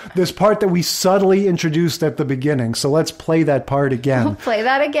this part that we subtly introduced at the beginning. So let's play that part again. We'll play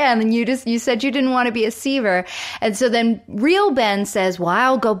that again. And you said you didn't want to be a Seaver. And so then real Ben says, well,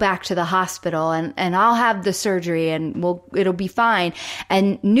 I'll go back to the hospital and I'll have the surgery and it'll be fine.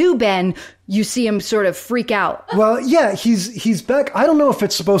 And new Ben, you see him sort of freak out. Well, he's back. I don't know if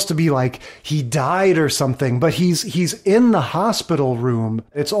it's supposed to be like he died or something, but he's in the hospital room.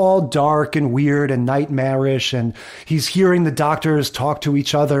 It's all dark and weird and nightmarish, and he's hearing the doctors talk to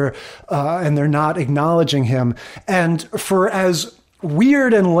each other, and they're not acknowledging him. And for as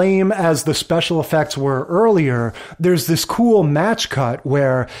weird and lame as the special effects were earlier, there's this cool match cut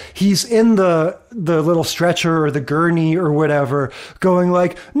where he's in the little stretcher or the gurney or whatever going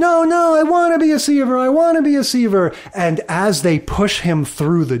like, no, I want to be a Seaver. I want to be a Seaver. And as they push him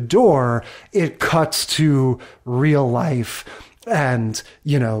through the door, it cuts to real life. And,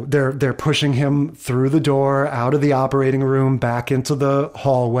 they're pushing him through the door, out of the operating room, back into the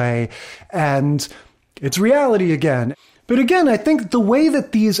hallway. And it's reality again. But again, I think the way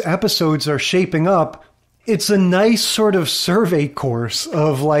that these episodes are shaping up, it's a nice sort of survey course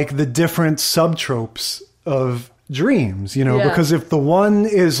of like the different subtropes of dreams, because if the one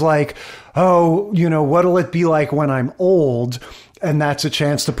is like, oh, what'll it be like when I'm old? And that's a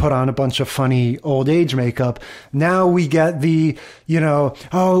chance to put on a bunch of funny old age makeup. Now we get the,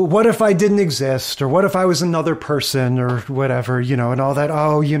 oh, what if I didn't exist? Or what if I was another person or whatever, and all that.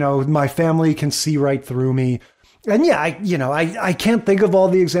 Oh, my family can see right through me. And I can't think of all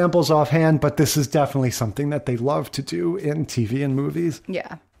the examples offhand, but this is definitely something that they love to do in TV and movies.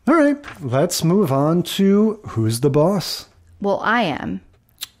 Yeah. All right, let's move on to Who's the Boss? Well, I am.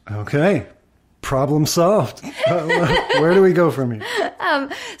 Okay. Problem solved. Where do we go from here?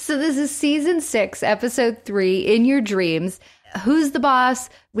 So this is season 6, episode 3, In Your Dreams. Who's the boss?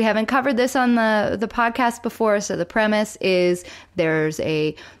 We haven't covered this on the podcast before. So the premise is there's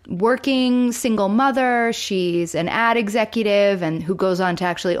a working single mother. She's an ad executive and who goes on to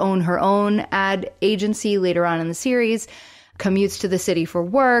actually own her own ad agency later on in the series, commutes to the city for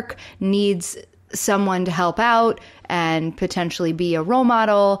work, needs someone to help out and potentially be a role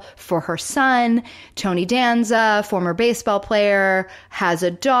model for her son. Tony Danza, former baseball player, has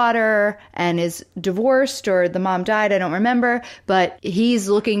a daughter and is divorced, or the mom died, I don't remember, but he's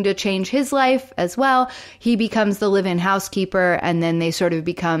looking to change his life as well. He becomes the live-in housekeeper, and then they sort of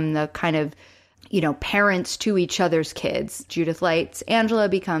become the kind of parents to each other's kids. Judith Light's Angela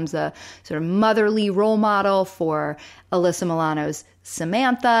becomes a sort of motherly role model for Alyssa Milano's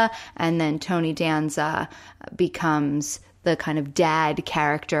Samantha, and then Tony Danza becomes the kind of dad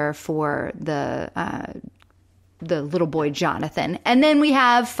character for the little boy Jonathan. And then we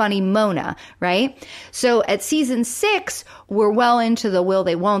have funny Mona, right? So at season 6, we're well into the will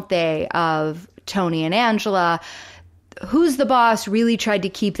they, won't they of Tony and Angela. Who's the Boss really tried to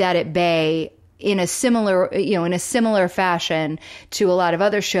keep that at bay in a similar fashion to a lot of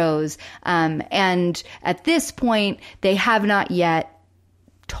other shows. And at this point, they have not yet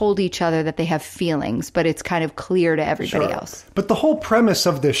told each other that they have feelings, but it's kind of clear to everybody else. But the whole premise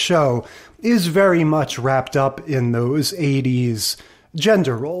of this show is very much wrapped up in those 80s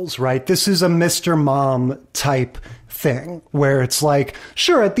gender roles, right? This is a Mr. Mom type thing where it's like,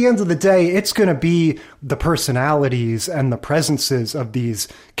 sure, at the end of the day, it's going to be the personalities and the presences of these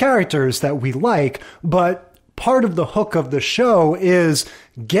characters that we like, but part of the hook of the show is,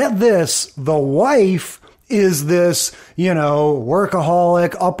 get this, the wife is this,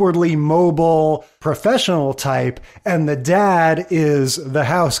 workaholic, upwardly mobile, professional type, and the dad is the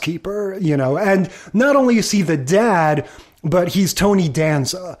housekeeper, and not only is he the dad, but he's Tony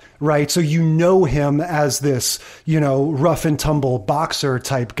Danza, right? So you know him as this, rough and tumble boxer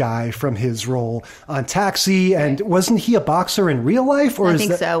type guy from his role on Taxi. And wasn't he a boxer in real life? Or I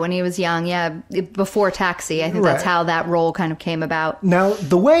think so. When he was young, yeah. Before Taxi, I think that's how that role kind of came about. Now,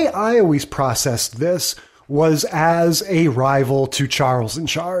 the way I always processed this was as a rival to Charles in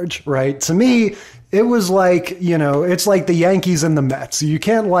Charge, right? To me, it was like, it's like the Yankees and the Mets. You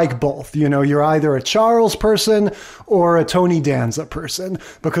can't like both. You're either a Charles person or a Tony Danza person,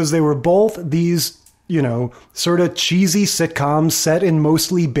 because they were both these, sort of cheesy sitcoms set in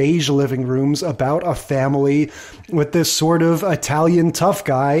mostly beige living rooms about a family with this sort of Italian tough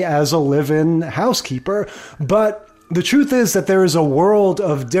guy as a live-in housekeeper. But the truth is that there is a world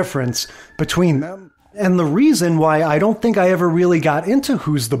of difference between them. And the reason why I don't think I ever really got into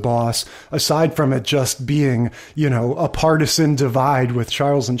Who's the Boss, aside from it just being, a partisan divide with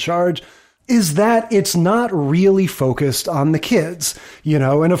Charles in Charge, is that it's not really focused on the kids,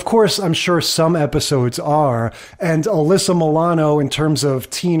 and of course, I'm sure some episodes are. And Alyssa Milano, in terms of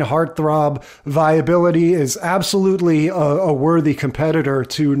teen heartthrob viability, is absolutely a worthy competitor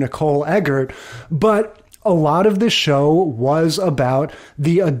to Nicole Eggert. But a lot of the show was about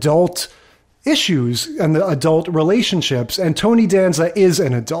the adult issues and the adult relationships. And Tony Danza is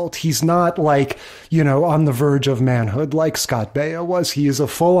an adult. He's not like, on the verge of manhood like Scott Baio was. He is a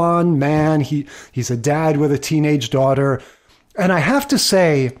full-on man. He's a dad with a teenage daughter. And I have to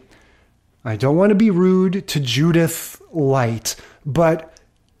say, I don't want to be rude to Judith Light, but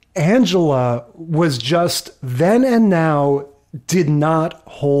Angela was just then and now did not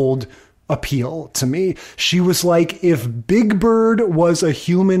hold appeal to me. She was like, if Big Bird was a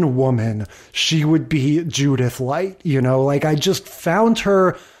human woman, she would be Judith Light, I just found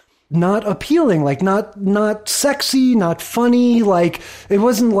her not appealing, not sexy, not funny. It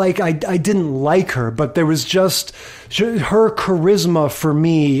wasn't like I didn't like her, but there was just her charisma for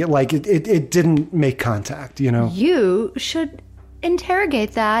me. It didn't make contact, You should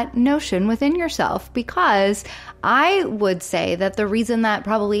interrogate that notion within yourself, because I would say that the reason that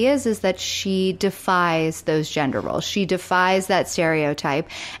probably is that she defies those gender roles. She defies that stereotype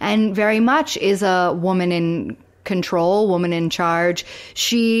and very much is a woman in control, woman in charge.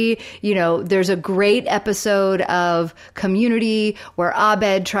 She, there's a great episode of Community where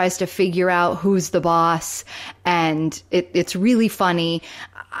Abed tries to figure out who's the boss, and it's really funny.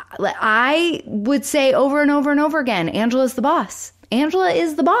 I would say over and over and over again, Angela's the boss. Angela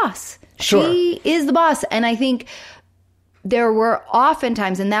is the boss. Sure. She is the boss. And I think there were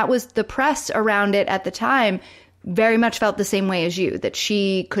oftentimes, and that was the press around it at the time, very much felt the same way as you, that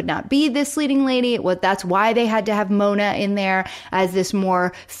she could not be this leading lady. That's why they had to have Mona in there as this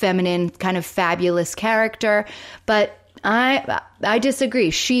more feminine, kind of fabulous character. But I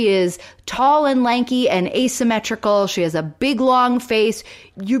disagree. She is tall and lanky and asymmetrical. She has a big, long face.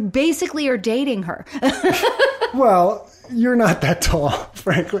 You basically are dating her. Well, you're not that tall,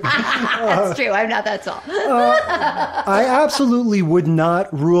 frankly. That's true. I'm not that tall. I absolutely would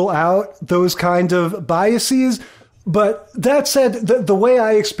not rule out those kind of biases. But that said, the way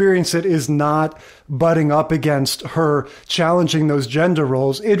I experience it is not butting up against her challenging those gender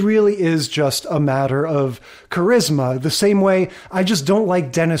roles. It really is just a matter of charisma. The same way I just don't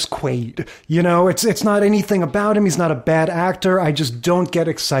like Dennis Quaid. It's not anything about him. He's not a bad actor. I just don't get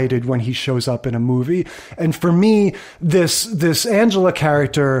excited when he shows up in a movie. And for me, this Angela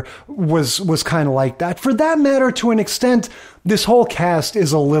character was kind of like that. For that matter, to an extent, this whole cast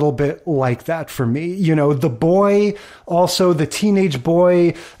is a little bit like that for me. You know, the boy, also the teenage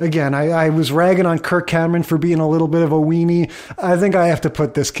boy. Again, I was ragging on Kirk Cameron for being a little bit of a weenie. I think I have to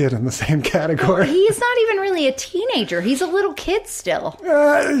put this kid in the same category. He's not even really a teenager. He's a little kid still.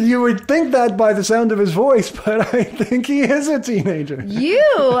 You would think that by the sound of his voice, but I think he is a teenager. You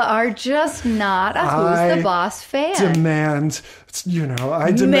are just not a Who's the Boss fan.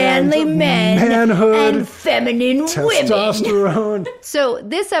 I demand manly men manhood and feminine testosterone. So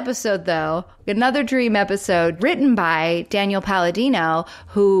this episode, though, another dream episode written by Daniel Palladino,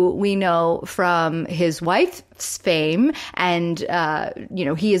 who we know from his wife's fame, and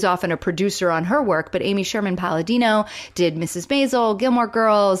he is often a producer on her work. But Amy Sherman Palladino did Mrs. Maisel, Gilmore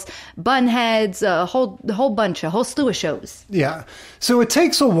Girls, Bunheads, a whole slew of shows. Yeah. So it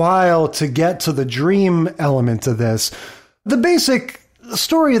takes a while to get to the dream element of this. The basic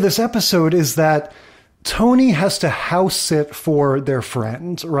story of this episode is that Tony has to house sit for their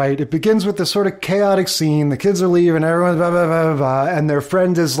friend, right? It begins with this sort of chaotic scene. The kids are leaving, everyone's blah, blah, blah, blah, and their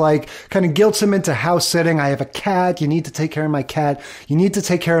friend is like, kind of guilts him into house sitting. I have a cat. You need to take care of my cat. You need to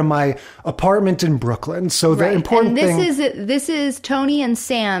take care of my apartment in Brooklyn. So the important thing... This is Tony and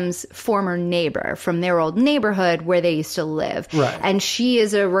Sam's former neighbor from their old neighborhood where they used to live. Right. And she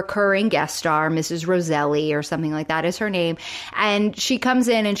is a recurring guest star, Mrs. Roselli or something like that is her name. And she comes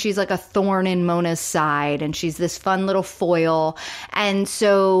in and she's like a thorn in Mona's side. And she's this fun little foil. And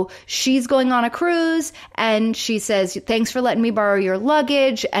so she's going on a cruise and she says, thanks for letting me borrow your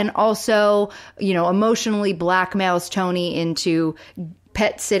luggage. And also, emotionally blackmails Tony into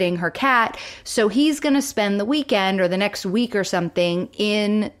pet sitting her cat. So he's going to spend the weekend or the next week or something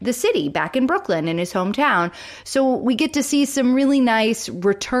in the city, back in Brooklyn, in his hometown. So we get to see some really nice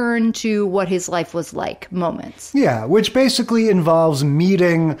return to what his life was like moments. Yeah, which basically involves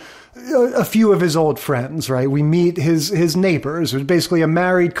meeting a few of his old friends, right? We meet his neighbors, who's basically a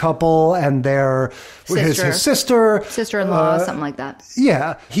married couple and his sister. Sister-in-law, something like that.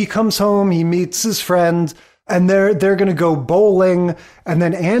 Yeah. He comes home, he meets his friend, and they're going to go bowling, and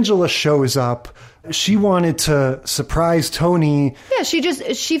then Angela shows up. She wanted to surprise Tony. Yeah,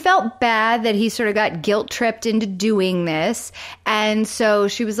 she felt bad that he sort of got guilt-tripped into doing this. And so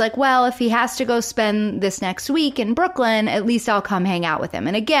she was like, well, if he has to go spend this next week in Brooklyn, at least I'll come hang out with him.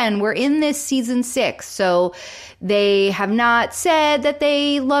 And again, we're in this season 6, so they have not said that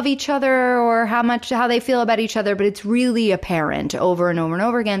they love each other or how they feel about each other, but it's really apparent over and over and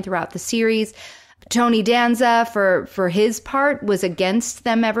over again throughout the series. Tony Danza, for his part, was against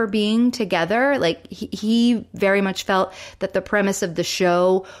them ever being together. Like, he very much felt that the premise of the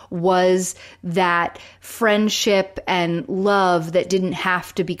show was that friendship and love that didn't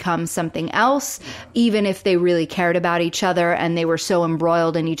have to become something else, even if they really cared about each other and they were so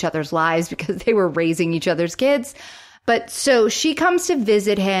embroiled in each other's lives because they were raising each other's kids. But so she comes to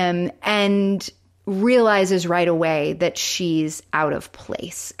visit him and realizes right away that she's out of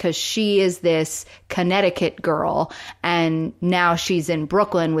place because she is this Connecticut girl and now she's in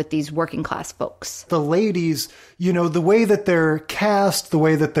Brooklyn with these working class folks. The ladies, the way that they're cast, the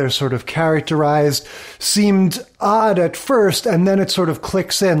way that they're sort of characterized seemed odd at first, and then it sort of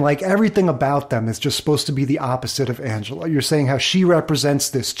clicks in. Like, everything about them is just supposed to be the opposite of Angela. You're saying how she represents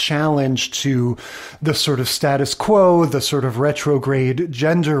this challenge to the sort of status quo, the sort of retrograde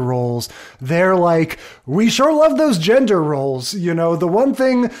gender roles. They're like, we sure love those gender roles. The one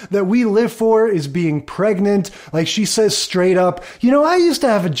thing that we live for is being pregnant. Like, she says straight up, I used to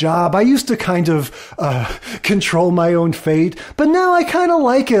have a job. I used to kind of control my own fate, but now I kind of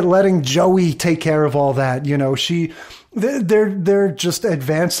like it letting Joey take care of all that. They're just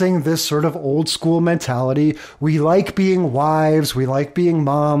advancing this sort of old school mentality. We like being wives. We like being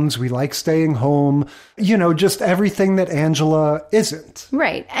moms. We like staying home. Just everything that Angela isn't.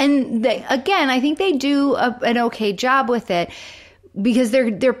 Right. And again, I think they do an okay job with it. Because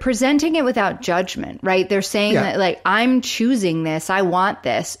they're presenting it without judgment, right? They're saying that, like, I'm choosing this, I want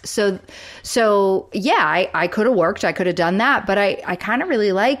this. So yeah, I could have worked, I could have done that, but I kind of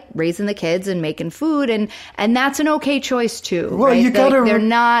really like raising the kids and making food, and that's an okay choice too. Well, right? you gotta.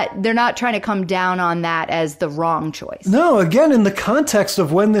 They're not trying to come down on that as the wrong choice. No, again, in the context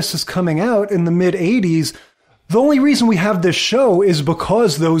of when this is coming out in the mid '80s. The only reason we have this show is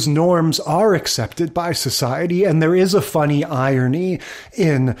because those norms are accepted by society, and there is a funny irony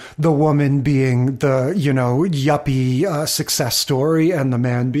in the woman being the, yuppie success story and the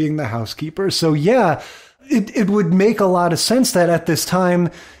man being the housekeeper. So yeah, it would make a lot of sense that at this time,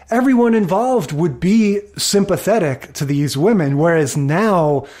 everyone involved would be sympathetic to these women, whereas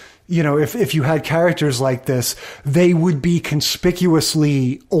now you know, if you had characters like this, they would be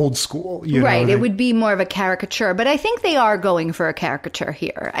conspicuously old school. You right. know? It would be more of a caricature. But I think they are going for a caricature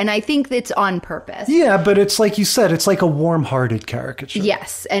here. And I think it's on purpose. Yeah, but it's like you said, it's like a warm-hearted caricature.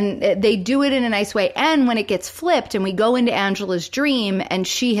 Yes. And they do it in a nice way. And when it gets flipped and we go into Angela's dream and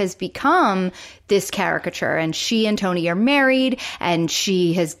she has become this caricature and she and Tony are married and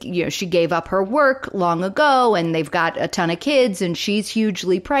she has, you know, she gave up her work long ago and they've got a ton of kids and she's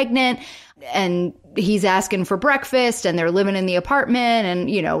hugely pregnant and he's asking for breakfast and they're living in the apartment and,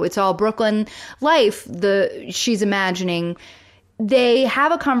 you know, it's all Brooklyn life. She's imagining. They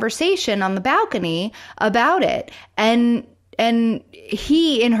have a conversation on the balcony about it. And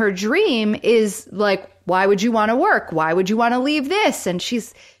he in her dream is like, why would you want to work? Why would you want to leave this? And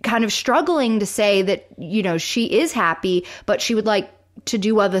she's kind of struggling to say that, you know, she is happy, but she would like to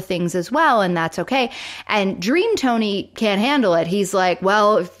do other things as well. And that's okay. And Dream Tony can't handle it. He's like,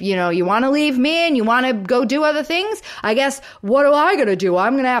 well, if, you know, you want to leave me and you want to go do other things, I guess, what am I going to do?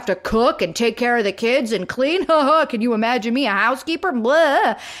 I'm going to have to cook and take care of the kids and clean. Can you imagine me, a housekeeper?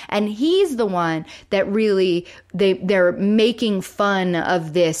 Blah. And he's the one that really, they're making fun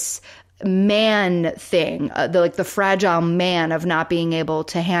of this man thing, the fragile man of not being able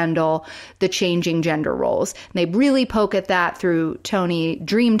to handle the changing gender roles. And they really poke at that through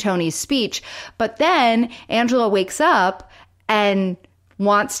Dream Tony's speech. But then Angela wakes up and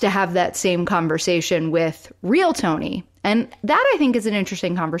wants to have that same conversation with real Tony. And that, I think, is an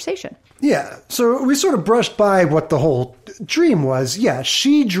interesting conversation. Yeah. So we sort of brushed by what the whole dream was. Yeah,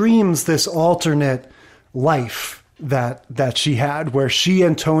 she dreams this alternate life that she had, where she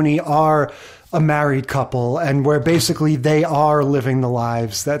and Tony are a married couple and where basically they are living the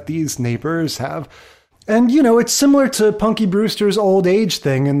lives that these neighbors have. And, you know, it's similar to Punky Brewster's old age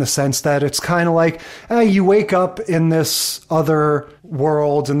thing in the sense that it's kind of like you wake up in this other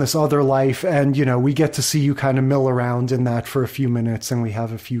world, in this other life, and, you know, we get to see you kind of mill around in that for a few minutes and we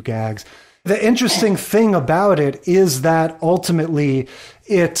have a few gags. The interesting thing about it is that ultimately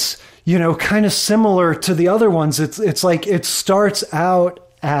it's, you know, kind of similar to the other ones. It's like it starts out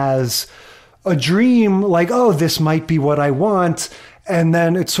as a dream, like, oh, this might be what I want. And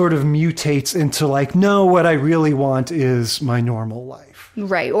then it sort of mutates into like, no, what I really want is my normal life.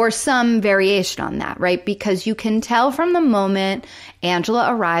 Right. Or some variation on that, right? Because you can tell from the moment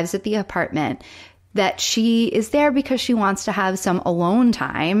Angela arrives at the apartment that she is there because she wants to have some alone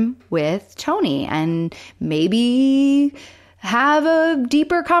time with Tony and maybe have a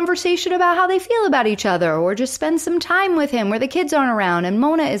deeper conversation about how they feel about each other or just spend some time with him where the kids aren't around and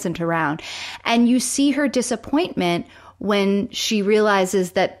Mona isn't around. And you see her disappointment when she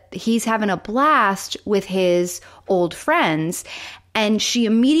realizes that he's having a blast with his old friends. And she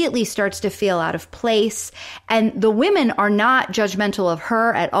immediately starts to feel out of place. And the women are not judgmental of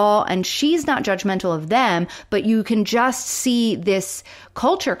her at all. And she's not judgmental of them. But you can just see this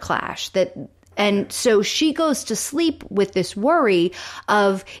culture clash and so she goes to sleep with this worry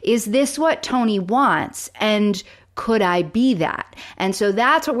of, is this what Tony wants? And could I be that? And so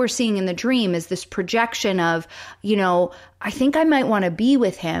that's what we're seeing in the dream is this projection of, you know, I think I might want to be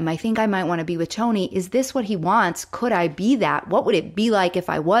with him. I think I might want to be with Tony. Is this what he wants? Could I be that? What would it be like if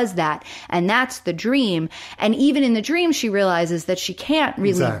I was that? And that's the dream. And even in the dream, she realizes that she can't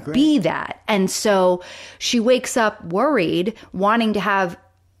really be that. And so she wakes up worried, wanting to have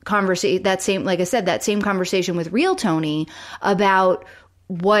that same conversation with real Tony about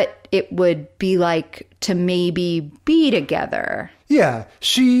what it would be like to maybe be together. Yeah,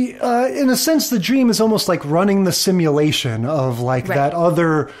 she, in a sense, the dream is almost like running the simulation of like that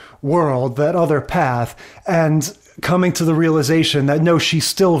other world, that other path, and coming to the realization that no, she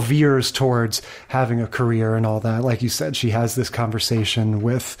still veers towards having a career and all that. Like you said, she has this conversation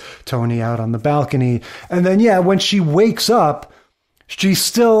with Tony out on the balcony. And then, yeah, when she wakes up, she's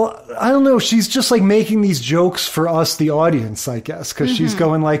still, I don't know, she's just like making these jokes for us, the audience, I guess, because she's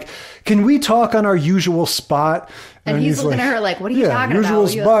going like, can we talk on our usual spot? And he's looking at her like, what are you talking about? Usual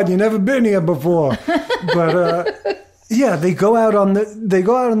spot, you never been here before. But yeah, they go out on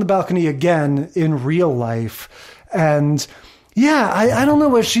the balcony again in real life. And yeah, I don't know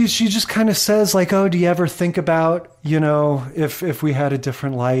what she just kind of says like, oh, do you ever think about, you know, if we had a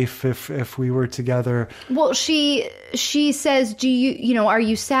different life, if we were together? Well, she says, do you know, are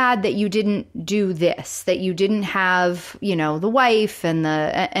you sad that you didn't do this, that you didn't have, you know, the wife and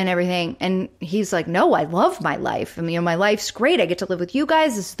everything? And he's like, no, I love my life. I mean, you know, my life's great. I get to live with you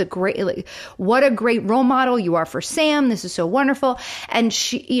guys. This is what a great role model you are for Sam. This is so wonderful. And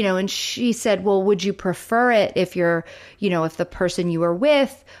she said, well, would you prefer it if the person you were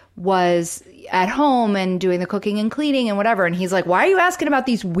with was at home and doing the cooking and cleaning and whatever. And he's like, why are you asking about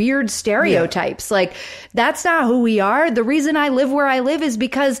these weird stereotypes? Yeah. Like, that's not who we are. The reason I live where I live is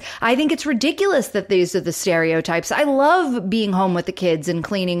because I think it's ridiculous that these are the stereotypes. I love being home with the kids and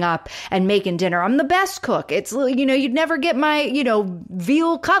cleaning up and making dinner. I'm the best cook. It's, you know, you'd never get my, you know,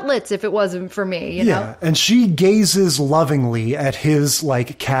 veal cutlets if it wasn't for me, you know? And she gazes lovingly at his,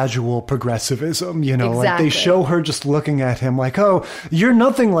 like, casual progressivism, you know? Like, they show her just looking at him like, oh, you're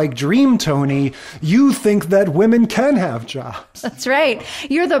nothing like Dream Tony. You think that women can have jobs. That's right.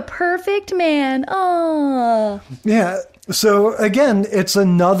 You're the perfect man. Oh. Yeah. So again, it's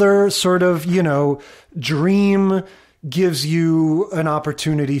another sort of, you know, Dream gives you an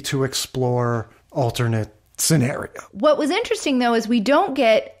opportunity to explore alternate scenario. What was interesting, though, is we don't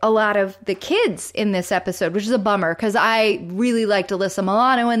get a lot of the kids in this episode, which is a bummer, because I really liked Alyssa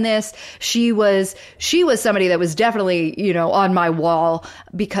Milano in this. She was somebody that was definitely, you know, on my wall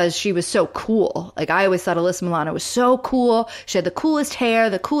because she was so cool. Like, I always thought Alyssa Milano was so cool. She had the coolest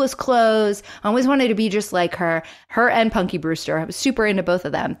hair, the coolest clothes. I always wanted to be just like her. Her and Punky Brewster. I was super into both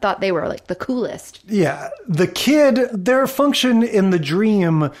of them. Thought they were, like, the coolest. Yeah. The kid, their function in the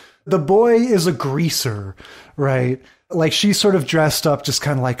dream, the boy is a greaser, right? Like, she's sort of dressed up just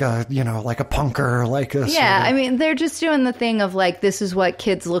kind of like a, you know, like a punker, like a... Yeah, sort of... I mean, they're just doing the thing of, like, this is what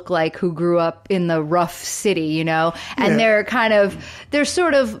kids look like who grew up in the rough city, you know? And they're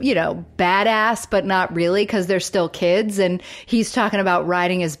sort of, you know, badass, but not really, because they're still kids. And he's talking about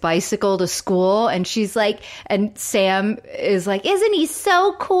riding his bicycle to school. And she's like, and Sam is like, isn't he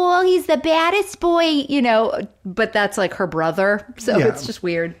so cool? He's the baddest boy, you know? But that's like her brother. So it's just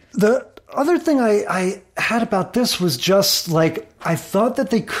weird. The other thing I had about this was just like, I thought that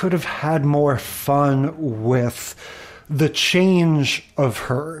they could have had more fun with the change of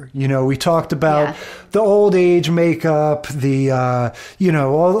her. You know, we talked about the old age makeup, the, you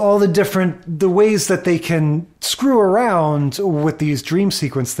know, all the ways that they can screw around with these dream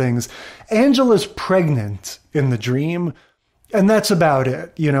sequence things. Angela's pregnant in the dream. And that's about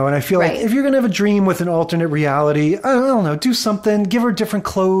it, you know, and I feel like if you're going to have a dream with an alternate reality, I don't know, do something, give her different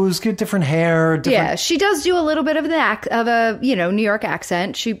clothes, get different hair. Yeah, she does do a little bit of a, you know, New York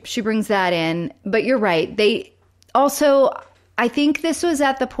accent. She brings that in. But you're right. They also, I think this was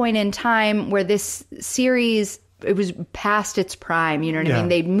at the point in time where this series, it was past its prime, you know what I mean?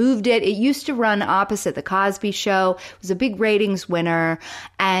 They'd moved it. It used to run opposite The Cosby Show. It was a big ratings winner.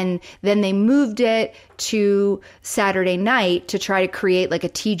 And then they moved it to Saturday night to try to create like a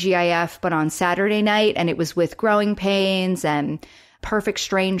TGIF, but on Saturday night. And it was with Growing Pains and Perfect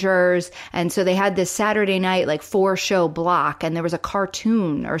Strangers. And so they had this Saturday night, like 4-show block. And there was a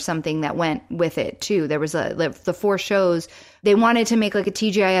cartoon or something that went with it too. There was the 4 shows. They wanted to make like a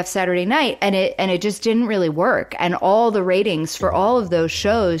TGIF Saturday night, and it just didn't really work. And all the ratings for all of those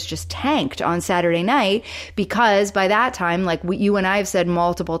shows just tanked on Saturday night because by that time, like you and I have said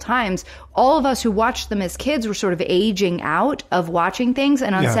multiple times, all of us who watched them as kids were sort of aging out of watching things.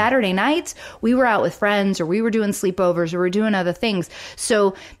 And on Saturday nights, we were out with friends or we were doing sleepovers or we were doing other things.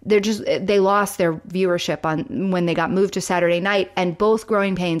 So they lost their viewership on when they got moved to Saturday night, and both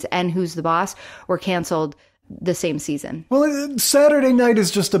Growing Pains and Who's the Boss were canceled the same season. Well, Saturday night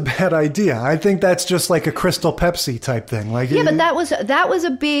is just a bad idea. I think that's just like a Crystal Pepsi type thing. Like, yeah, but that was a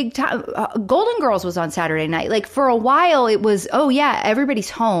big time. Golden Girls was on Saturday night. Like for a while, it was, oh yeah, everybody's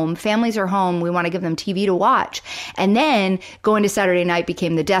home, families are home. We want to give them TV to watch, and then going to Saturday night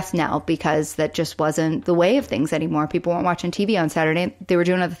became the death knell because that just wasn't the way of things anymore. People weren't watching TV on Saturday; they were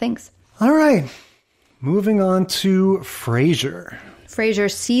doing other things. All right, moving on to Frasier.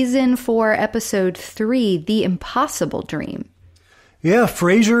 Frasier, season 4, episode 3, The Impossible Dream. Yeah,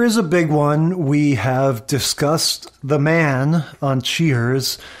 Frasier is a big one. We have discussed the man on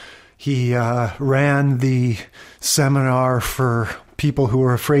Cheers. He ran the seminar for people who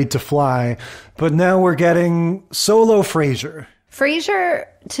are afraid to fly. But now we're getting solo Frasier. Frasier,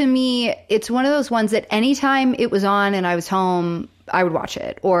 to me, it's one of those ones that anytime it was on and I was home, I would watch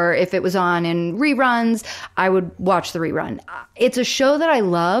it. Or if it was on in reruns, I would watch the rerun. It's a show that I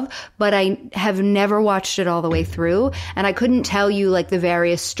love, but I have never watched it all the way through. And I couldn't tell you like the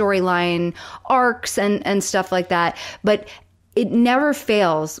various storyline arcs and stuff like that. But it never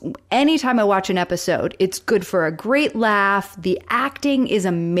fails. Anytime I watch an episode, it's good for a great laugh. The acting is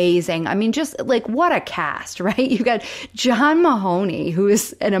amazing. I mean, just like what a cast, right? You've got John Mahoney, who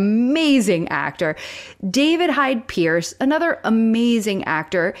is an amazing actor. David Hyde Pierce, another amazing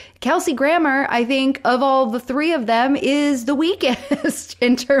actor. Kelsey Grammer, I think of all the three of them, is the weakest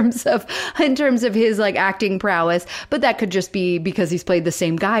in terms of his like acting prowess. But that could just be because he's played the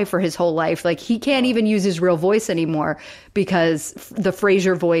same guy for his whole life. Like he can't even use his real voice anymore. because the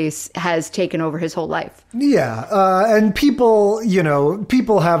Frasier voice has taken over his whole life. Yeah. And people,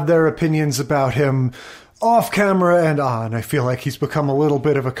 people have their opinions about him off camera and on. I feel like he's become a little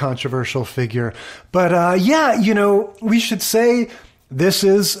bit of a controversial figure. But we should say this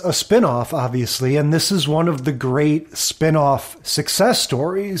is a spin-off, obviously, and this is one of the great spin-off success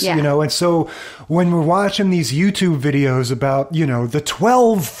stories, and so when we're watching these YouTube videos about, the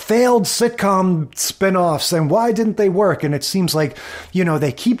 12 failed sitcom spin-offs and why didn't they work? And it seems like,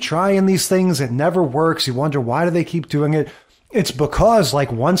 they keep trying these things. It never works. You wonder, why do they keep doing it? It's because,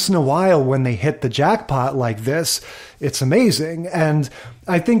 like, once in a while when they hit the jackpot like this, it's amazing. And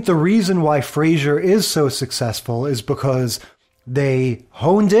I think the reason why Frasier is so successful is because they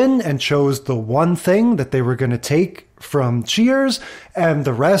honed in and chose the one thing that they were going to take from Cheers, and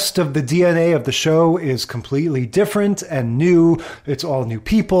the rest of the DNA of the show is completely different and new. It's all new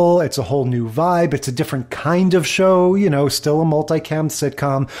people. It's a whole new vibe. It's a different kind of show, still a multicam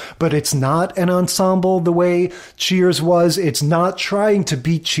sitcom, but it's not an ensemble the way Cheers was. It's not trying to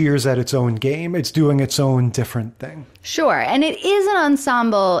beat Cheers at its own game. It's doing its own different thing. Sure. And it is an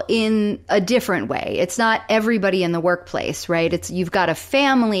ensemble in a different way. It's not everybody in the workplace, right? You've got a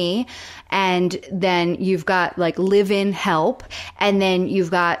family, and then you've got like live-in help, and then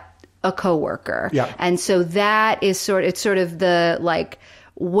you've got a coworker. Yeah. And so that is it's sort of the like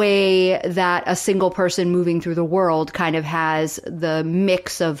way that a single person moving through the world kind of has the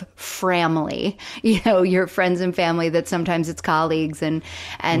mix of family, your friends and family, that sometimes it's colleagues and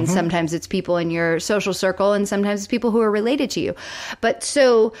sometimes it's people in your social circle, and sometimes it's people who are related to you. But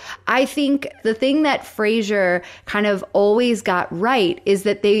so I think the thing that Frasier kind of always got right is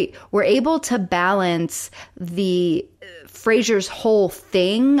that they were able to balance the Frasier's whole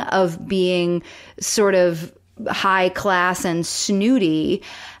thing of being sort of high class and snooty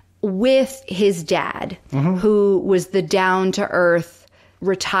with his dad, who was the down to earth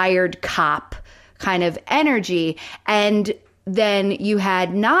retired cop kind of energy. And then you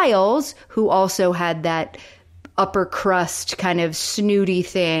had Niles, who also had that upper crust kind of snooty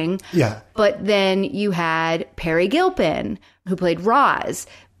thing. Yeah. But then you had Perry Gilpin, who played Roz.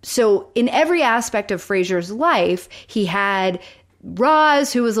 So in every aspect of Frasier's life, he had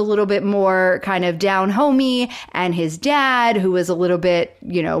Roz, who was a little bit more kind of down homey, and his dad, who was a little bit,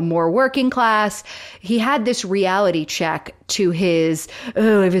 more working class. He had this reality check to his,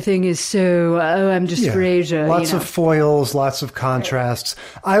 everything is I'm just Frasier. Lots of foils, lots of contrasts.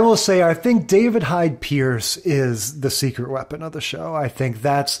 I will say, I think David Hyde Pierce is the secret weapon of the show. I think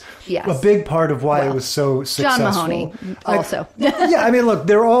that's a big part of why it was so successful. John Mahoney also. Look,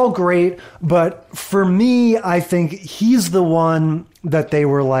 they're all great, but for me, I think he's the one that they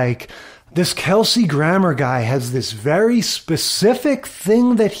were like, this Kelsey Grammer guy has this very specific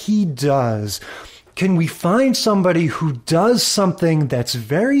thing that he does. Can we find somebody who does something that's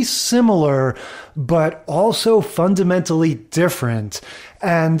very similar, but also fundamentally different?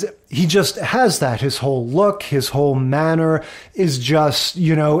 And he just has that. His whole look, his whole manner is just,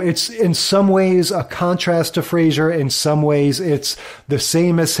 it's in some ways a contrast to Frasier. In some ways, it's the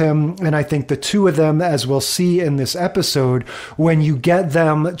same as him. And I think the two of them, as we'll see in this episode, when you get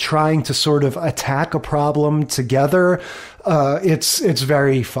them trying to sort of attack a problem together, it's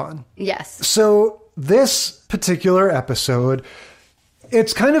very fun. Yes. So this particular episode,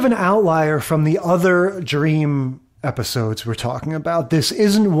 it's kind of an outlier from the other Dream episodes we're talking about. This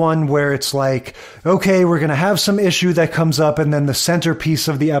isn't one where it's like, okay, we're going to have some issue that comes up and then the centerpiece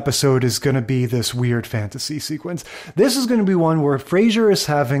of the episode is going to be this weird fantasy sequence. This is going to be one where Frasier is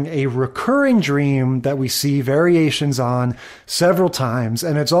having a recurring dream that we see variations on several times,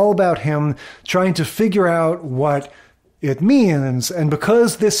 and it's all about him trying to figure out what it means. And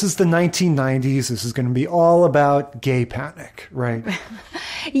because this is the 1990s, this is going to be all about gay panic, right?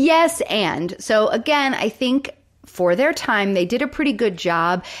 Yes, and so again, I think for their time, they did a pretty good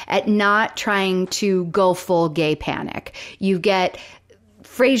job at not trying to go full gay panic. You get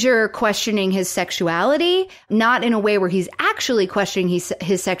Frasier questioning his sexuality, not in a way where he's actually questioning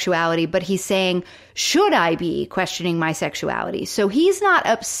his sexuality, but he's saying, should I be questioning my sexuality? So he's not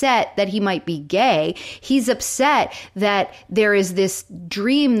upset that he might be gay. He's upset that there is this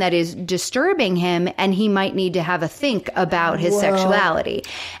dream that is disturbing him and he might need to have a think about his sexuality.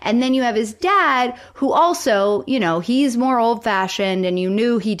 And then you have his dad, who also, he's more old fashioned, and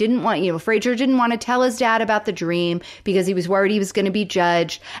he didn't want, Frasier didn't want to tell his dad about the dream because he was worried he was going to be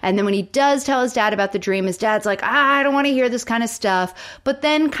judged. And then when he does tell his dad about the dream, his dad's like, I don't want to hear this kind of stuff. But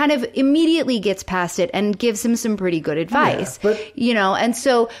then kind of immediately gets past it and gives him some pretty good advice, and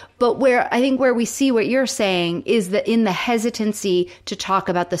so, but where we see what you're saying is that in the hesitancy to talk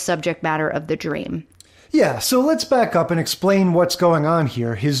about the subject matter of the dream. Yeah, so let's back up and explain what's going on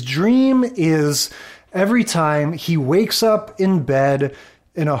here. His dream is every time he wakes up in bed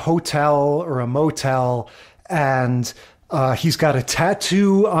in a hotel or a motel, and he's got a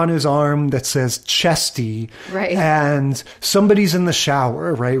tattoo on his arm that says Chesty. Right. And somebody's in the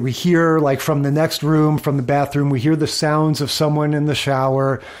shower, right? We hear, like, from the next room, from the bathroom, we hear the sounds of someone in the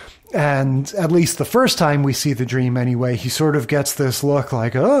shower. And at least the first time we see the dream anyway, he sort of gets this look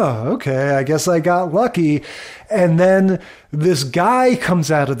like, oh, okay, I guess I got lucky. And then this guy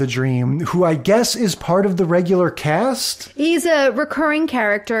comes out of the dream, who I guess is part of the regular cast. He's a recurring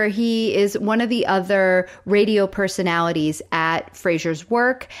character. He is one of the other radio personalities at Frasier's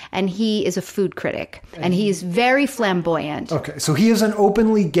work, and he is a food critic, and he's very flamboyant. Okay, so he is an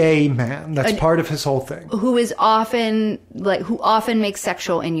openly gay man. That's part of his whole thing. Who often makes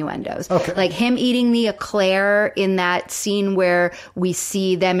sexual innuendos. Okay. Like him eating the eclair in that scene where we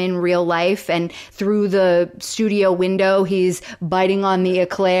see them in real life, and through the studio window, he's biting on the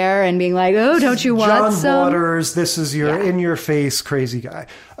eclair and being like, oh, don't you want some? John Waters, this is your in-your-face crazy guy.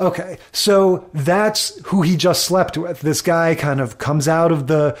 Okay, so that's who he just slept with. This guy kind of comes out of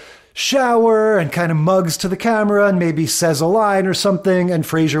the shower and kind of mugs to the camera and maybe says a line or something, and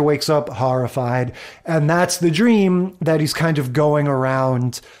Frasier wakes up horrified. And that's the dream that he's kind of going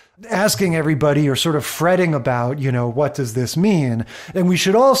around asking everybody or sort of fretting about, what does this mean? And we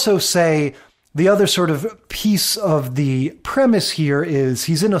should also say the other sort of piece of the premise here is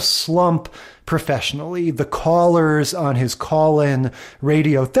he's in a slump professionally. The callers on his call-in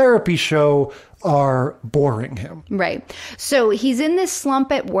radiotherapy show are boring him. Right. So he's in this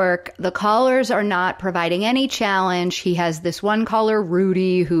slump at work. The callers are not providing any challenge. He has this one caller,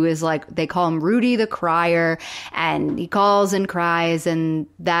 Rudy, who is like, they call him Rudy the Crier, and he calls and cries, and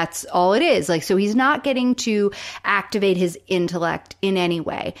that's all it is. Like, so he's not getting to activate his intellect in any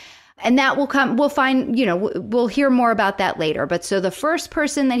way. And that will come, we'll find, we'll hear more about that later. But so the first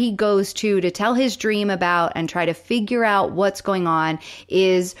person that he goes to tell his dream about and try to figure out what's going on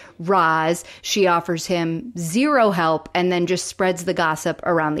is Roz. She offers him zero help and then just spreads the gossip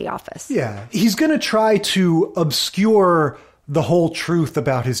around the office. Yeah. He's going to try to obscure the whole truth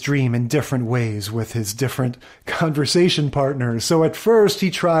about his dream in different ways with his different conversation partners. So at first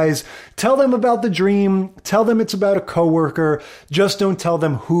he tries, tell them about the dream, tell them it's about a coworker, just don't tell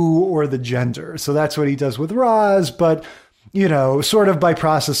them who or the gender. So that's what he does with Roz, but sort of by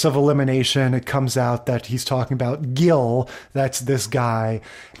process of elimination, it comes out that he's talking about Gil, that's this guy,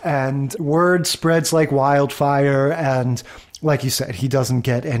 and word spreads like wildfire, and like you said, he doesn't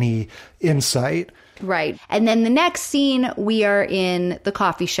get any insight. Right. And then the next scene, we are in the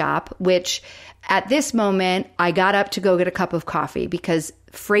coffee shop, which at this moment, I got up to go get a cup of coffee because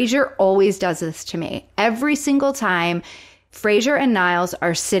Frasier always does this to me. Every single time Frasier and Niles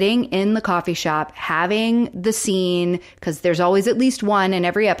are sitting in the coffee shop having the scene, because there's always at least one in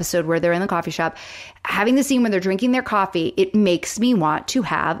every episode where they're in the coffee shop, having the scene where they're drinking their coffee, it makes me want to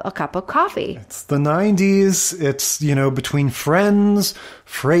have a cup of coffee. It's the 90s. It's, between Friends,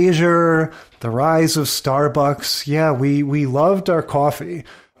 Frasier, the rise of Starbucks. Yeah, we loved our coffee.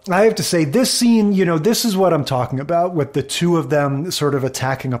 I have to say, this scene, this is what I'm talking about, with the two of them sort of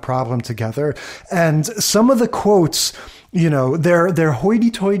attacking a problem together. And some of the quotes, their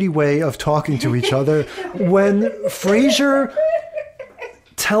hoity-toity way of talking to each other. When Frasier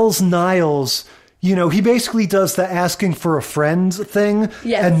tells Niles, he basically does the asking for a friend thing.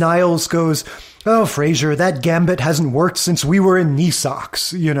 Yes. And Niles goes, oh, Frasier, that gambit hasn't worked since we were in knee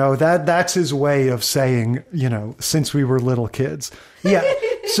socks. That's his way of saying, since we were little kids. Yeah.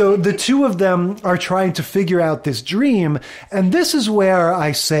 So the two of them are trying to figure out this dream. And this is where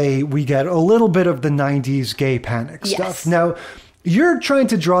I say we get a little bit of the 90s gay panic stuff. Now, you're trying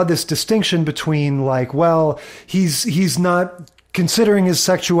to draw this distinction between like, well, he's not considering his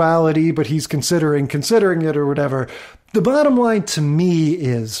sexuality, but he's considering it or whatever. The bottom line to me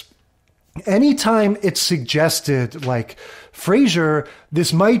is, anytime it's suggested, like Frasier,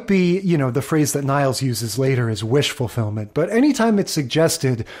 this might be, the phrase that Niles uses later is wish fulfillment, but anytime it's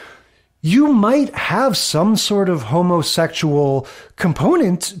suggested, you might have some sort of homosexual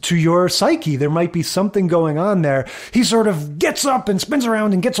component to your psyche. There might be something going on there. He sort of gets up and spins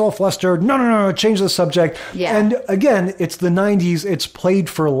around and gets all flustered. No, change the subject. Yeah. And again, it's the 90s. It's played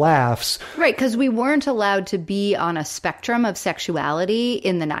for laughs. Right, because we weren't allowed to be on a spectrum of sexuality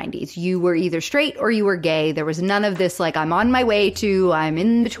in the 90s. You were either straight or you were gay. There was none of this, like, I'm on my way to, I'm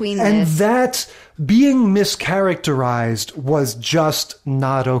in between this. And that being mischaracterized was just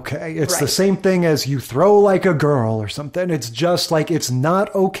not okay. It's the same thing as you throw like a girl or something. It's just like, it's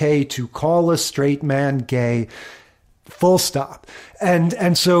not okay to call a straight man gay. full stop.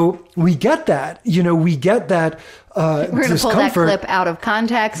 And so we get that, we get that We're going to pull that clip out of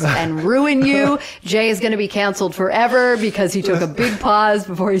context and ruin you. Jay is going to be canceled forever because he took a big pause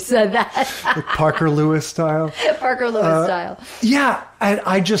before he said that. Like Parker Lewis style. Parker Lewis style. Yeah. And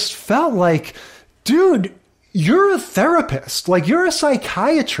I just felt like, dude, you're a therapist, like you're a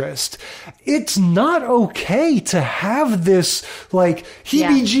psychiatrist. It's not okay to have this like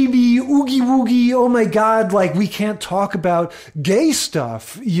heebie-jeebie, oogie-woogie, oh my God, like we can't talk about gay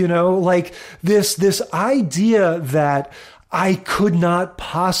stuff, like this idea that I could not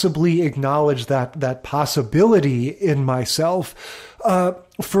possibly acknowledge that possibility in myself,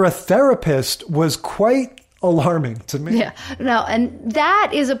 for a therapist was quite alarming to me. Yeah, no, and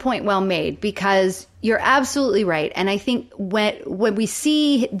that is a point well made, because you're absolutely right. And I think when we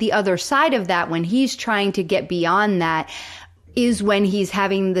see the other side of that, when he's trying to get beyond that, is when he's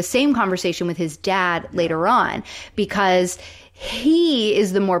having the same conversation with his dad later on, because he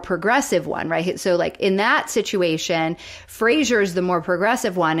is the more progressive one, right? So like in that situation, Frasier is the more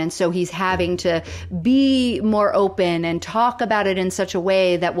progressive one. And so he's having to be more open and talk about it in such a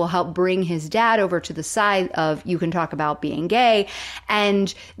way that will help bring his dad over to the side of, you can talk about being gay.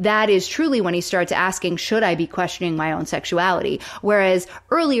 And that is truly when he starts asking, should I be questioning my own sexuality? Whereas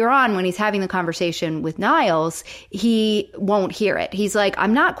earlier on, when he's having the conversation with Niles, he won't hear it. He's like,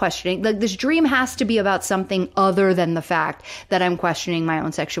 I'm not questioning. Like, this dream has to be about something other than the fact that I'm questioning my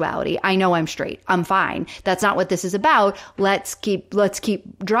own sexuality. I know I'm straight. I'm fine. That's not what this is about. Let's keep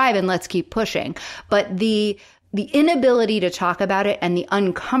driving. Let's keep pushing. But the inability to talk about it and the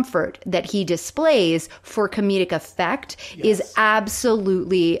uncomfort that he displays for comedic effect is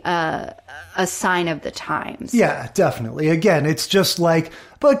absolutely a sign of the times. Yeah, definitely. Again, it's just like,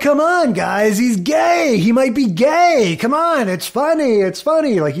 but come on, guys, he's gay. He might be gay. Come on, it's funny. It's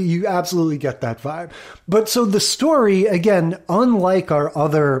funny. Like, you absolutely get that vibe. But so the story, again, unlike our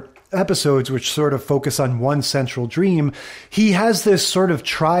other episodes, which sort of focus on one central dream, he has this sort of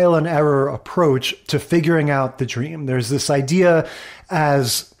trial and error approach to figuring out the dream. There's this idea,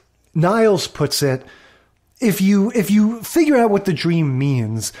 as Niles puts it, if you figure out what the dream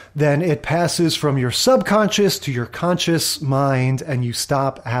means, then it passes from your subconscious to your conscious mind and you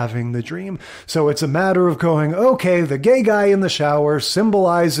stop having the dream. So it's a matter of going, okay, the gay guy in the shower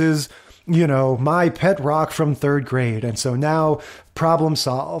symbolizes, my pet rock from 3rd grade. And so now problem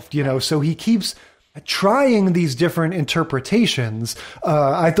solved, so he keeps trying these different interpretations.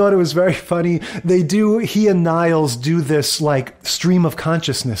 I thought it was very funny. He and Niles do this like stream of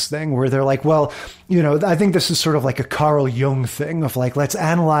consciousness thing where they're like, well, I think this is sort of like a Carl Jung thing of like, let's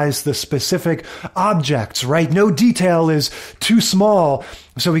analyze the specific objects, right? No detail is too small.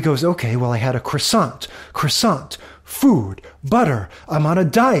 So he goes, okay, well, I had a croissant, food, butter. I'm on a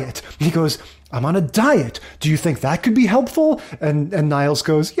diet. He goes, I'm on a diet. Do you think that could be helpful? And Niles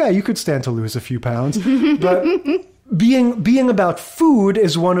goes, yeah, you could stand to lose a few pounds. But being about food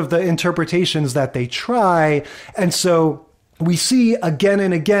is one of the interpretations that they try. And so we see again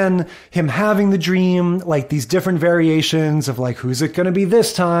and again him having the dream, like these different variations of like, who's it going to be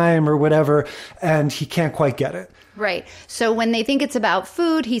this time or whatever. And he can't quite get it. Right. So when they think it's about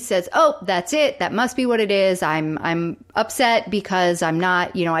food, he says, oh, that's it. That must be what it is. I'm upset because I'm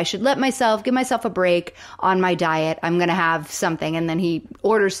not, I should give myself a break on my diet. I'm going to have something. And then he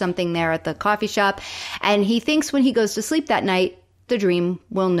orders something there at the coffee shop. And he thinks when he goes to sleep that night, the dream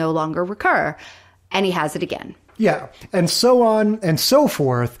will no longer recur. And he has it again. Yeah. And so on and so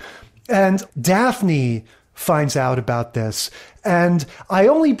forth. And Daphne finds out about this. And I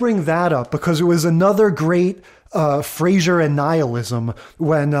only bring that up because it was another great Frasier and nihilism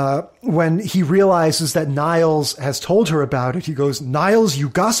when he realizes that Niles has told her about it. He goes, Niles, you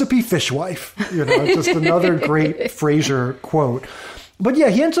gossipy fishwife. Just another great Frasier quote. But yeah,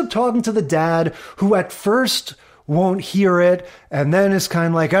 he ends up talking to the dad, who at first won't hear it, and then is kind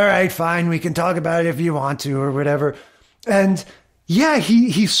of like, all right, fine, we can talk about it if you want to or whatever. And yeah,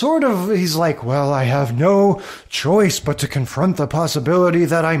 he's like, well, I have no choice but to confront the possibility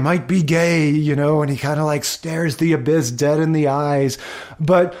that I might be gay, and he kind of like stares the abyss dead in the eyes.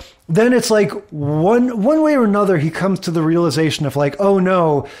 But then it's like one way or another, he comes to the realization of like, oh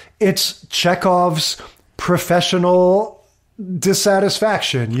no, it's Chekhov's professional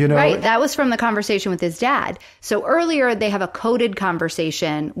dissatisfaction, Right. That was from the conversation with his dad. So earlier they have a coded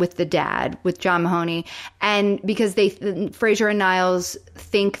conversation with the dad, with John Mahoney. And because Frasier and Niles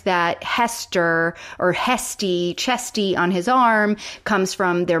think that Hester or Chesty on his arm comes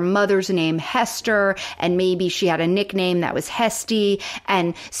from their mother's name, Hester. And maybe she had a nickname that was Hesty.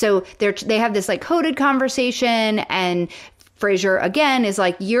 And so they have this like coded conversation, and Frasier, again, is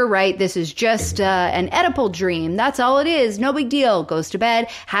like, you're right, this is just an Oedipal dream. That's all it is. No big deal. Goes to bed,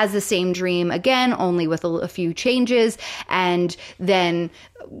 has the same dream again, only with a few changes. And then,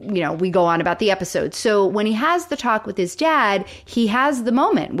 we go on about the episode. So when he has the talk with his dad, he has the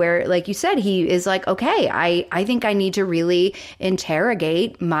moment where, like you said, he is like, okay, I think I need to really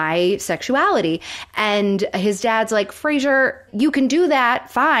interrogate my sexuality. And his dad's like, Frasier, you can do that,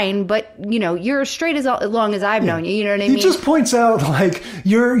 fine, but, you're straight as long as I've known you. You know what I mean? He just points out, like,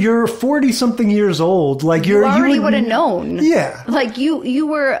 you're 40-something years old. Like, you already would have known. Yeah. Like, you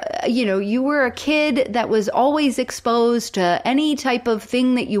were a kid that was always exposed to any type of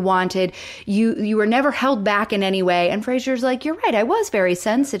thing that you wanted. You were never held back in any way. And Frasier's like, you're right, I was very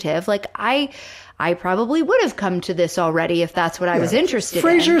sensitive. Like, I probably would have come to this already if that's what I was interested in.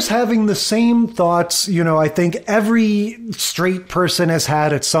 Frasier's having the same thoughts, I think every straight person has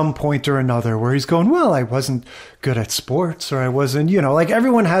had at some point or another, where he's going, well, I wasn't good at sports, or I wasn't, like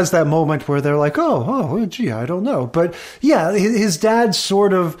everyone has that moment where they're like, oh, gee, I don't know. But yeah, his dad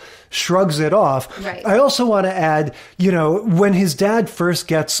sort of shrugs it off. Right. I also want to add, when his dad first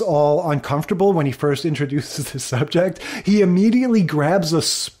gets all uncomfortable, when he first introduces the subject, he immediately grabs a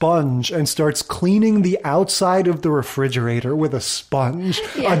sponge and starts cleaning the outside of the refrigerator with a sponge,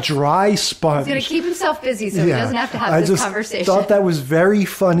 a dry sponge. He's going to keep himself busy so he doesn't have to have this conversation. I thought that was very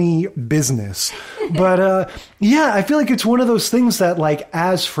funny business. But I feel like it's one of those things that, like,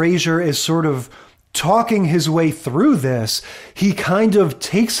 as Frasier is sort of talking his way through this, he kind of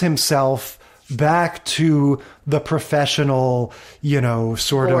takes himself back to the professional,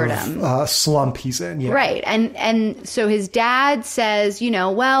 sort of slump he's in. Yeah. Right. And so his dad says,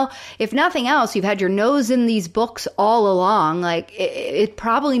 well, if nothing else, you've had your nose in these books all along. Like, it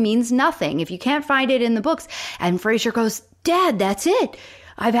probably means nothing if you can't find it in the books. And Frasier goes, Dad, that's it.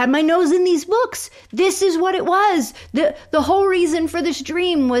 I've had my nose in these books. This is what it was. The whole reason for this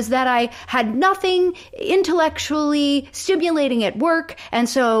dream was that I had nothing intellectually stimulating at work. And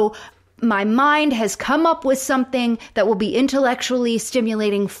so my mind has come up with something that will be intellectually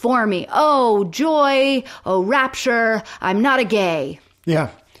stimulating for me. Oh, joy. Oh, rapture. I'm not a gay. Yeah.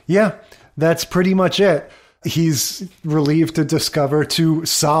 That's pretty much it. He's relieved to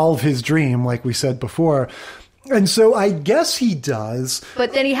solve his dream, like we said before. And so I guess he does.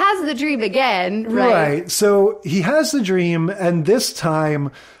 But then he has the dream again, right? Right. So he has the dream, and this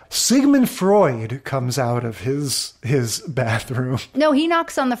time Sigmund Freud comes out of his bathroom. No, he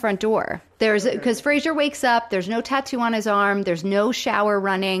knocks on the front door. Because Frasier wakes up, there's no tattoo on his arm, there's no shower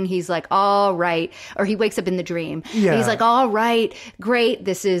running. He's like, all right. Or he wakes up in the dream. Yeah. And he's like, all right, great.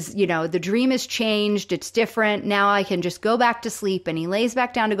 This is, the dream has changed. It's different. Now I can just go back to sleep. And he lays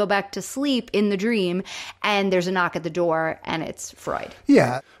back down to go back to sleep in the dream. And there's a knock at the door, and it's Freud.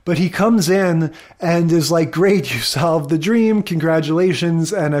 Yeah. But he comes in and is like, great, you solved the dream.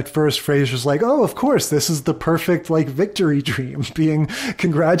 Congratulations. And at first Frasier's like, oh, of course, this is the perfect, like, victory dream, being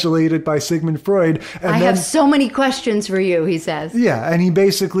congratulated by Sigmund Freud. And I have so many questions for you, he says. Yeah, and he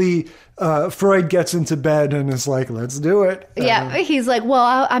basically, Freud gets into bed and is like, let's do it. Yeah, he's like,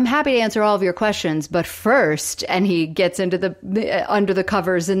 well, I'm happy to answer all of your questions, but first, and he gets into the under the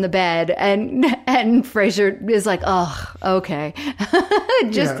covers in the bed, and Frasier is like, oh, okay.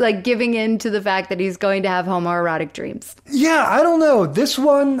 Just like giving in to the fact that he's going to have homoerotic dreams. Yeah, I don't know. This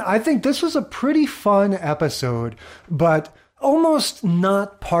one, I think this was a pretty fun episode, but almost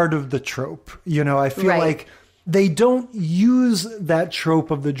not part of the trope. I feel like they don't use that trope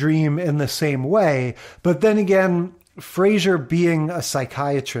of the dream in the same way. But then again, Frasier being a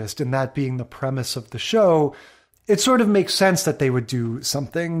psychiatrist and that being the premise of the show, it sort of makes sense that they would do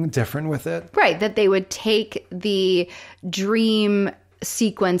something different with it. Right, that they would take the dream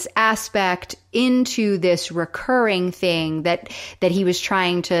sequence aspect into this recurring thing that he was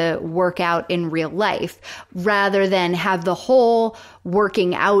trying to work out in real life, rather than have the whole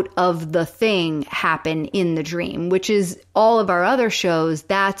working out of the thing happen in the dream, which is all of our other shows.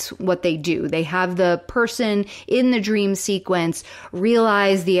 That's what they do. They have the person in the dream sequence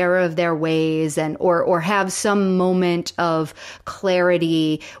realize the error of their ways, and or have some moment of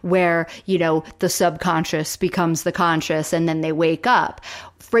clarity where, the subconscious becomes the conscious, and then they wake up.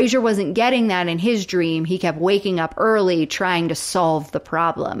 Frasier wasn't getting that in his dream. He kept waking up early trying to solve the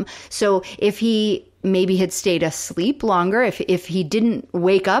problem. So if he maybe had stayed asleep longer, if he didn't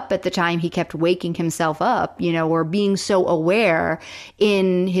wake up at the time he kept waking himself up, or being so aware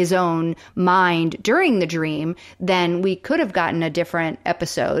in his own mind during the dream, then we could have gotten a different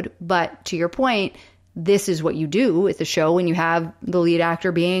episode. But to your point, this is what you do with the show when you have the lead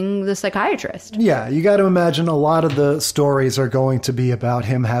actor being the psychiatrist. Yeah, you got to imagine a lot of the stories are going to be about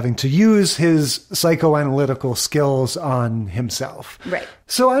him having to use his psychoanalytical skills on himself. Right.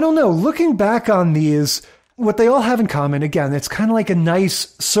 So I don't know, looking back on these, what they all have in common, again, it's kind of like a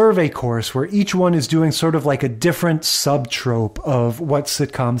nice survey course where each one is doing sort of like a different subtrope of what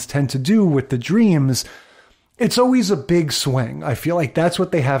sitcoms tend to do with the dreams. It's always a big swing. I feel like that's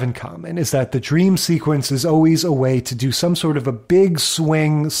what they have in common, is that the dream sequence is always a way to do some sort of a big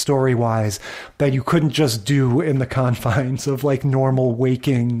swing story-wise that you couldn't just do in the confines of like normal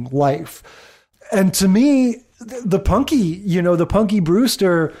waking life. And to me, the Punky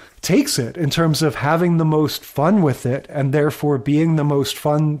Brewster takes it in terms of having the most fun with it and therefore being the most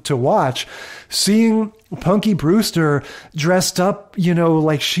fun to watch. Seeing Punky Brewster dressed up,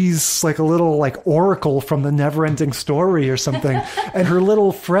 like she's like a little like oracle from the Never-Ending Story or something. And her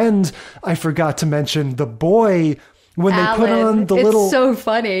little friend, I forgot to mention, the boy, when Alan, they put on it's so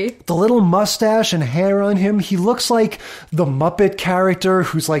funny. The little mustache and hair on him, he looks like the Muppet character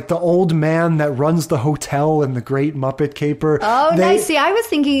who's like the old man that runs the hotel in The Great Muppet Caper. Oh, nice. See, I was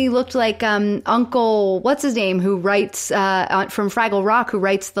thinking he looked like Uncle, what's his name, who writes, from Fraggle Rock, who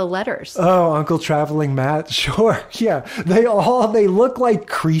writes the letters. Oh, Uncle Traveling Matt. Sure. Yeah. They look like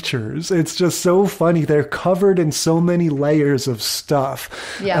creatures. It's just so funny. They're covered in so many layers of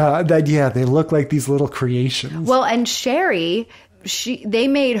stuff. Yeah. They look like these little creations. Well, and Sherry, they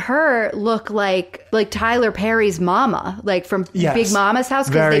made her look like Tyler Perry's mama, like from Big Mama's House,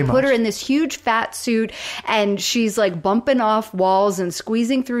 because they put her in this huge fat suit and she's like bumping off walls and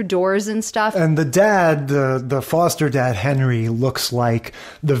squeezing through doors and stuff. And the dad, the foster dad, Henry, looks like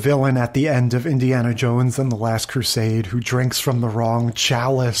the villain at the end of Indiana Jones and the Last Crusade, who drinks from the wrong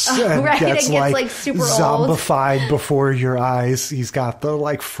chalice and gets like super zombified before your eyes. He's got the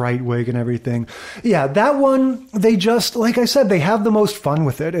like fright wig and everything. Yeah, that one, they just, like I said, they have the most fun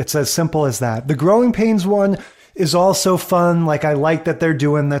with it. It's as simple as that. The Growing Pains one is also fun. Like, I like that they're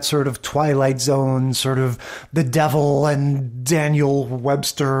doing that sort of Twilight Zone, sort of the devil and Daniel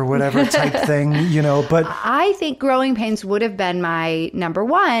Webster, whatever type thing, but I think Growing Pains would have been my number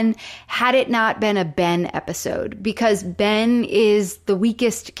one had it not been a Ben episode, because Ben is the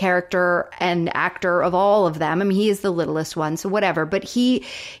weakest character and actor of all of them. I mean, he is the littlest one, so whatever, but he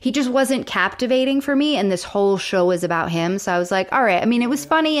just wasn't captivating for me, and this whole show is about him. So I was like, all right. I mean, it was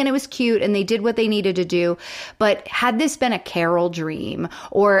funny and it was cute and they did what they needed to do. But had this been a Carol dream,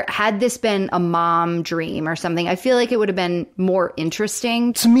 or had this been a mom dream or something, I feel like it would have been more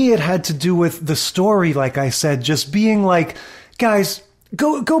interesting. To me, it had to do with the story, like I said, just being like, guys,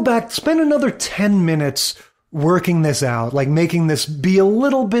 go back, spend another 10 minutes working this out, like making this be a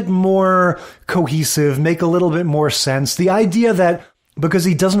little bit more cohesive, make a little bit more sense. The idea that because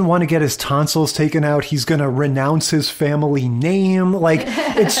he doesn't want to get his tonsils taken out, he's going to renounce his family name. Like,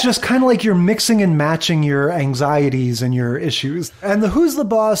 it's just kind of like you're mixing and matching your anxieties and your issues. And the Who's the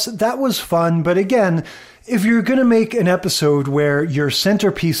Boss, that was fun. But again, if you're going to make an episode where your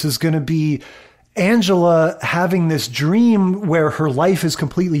centerpiece is going to be Angela having this dream where her life is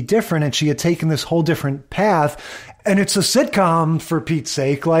completely different and she had taken this whole different path, and it's a sitcom, for Pete's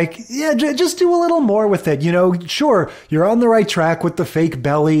sake, like, yeah, just do a little more with it. Sure, you're on the right track with the fake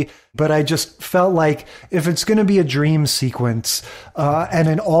belly, but I just felt like if it's going to be a dream sequence and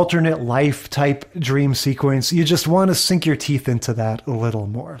an alternate life type dream sequence, you just want to sink your teeth into that a little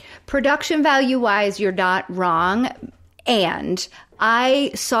more. Production value wise, you're not wrong. And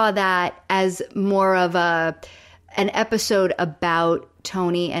I saw that as more of an episode about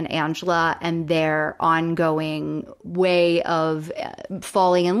Tony and Angela and their ongoing way of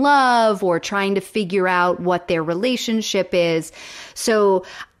falling in love or trying to figure out what their relationship is. So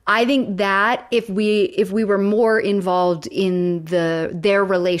I think that if we were more involved in their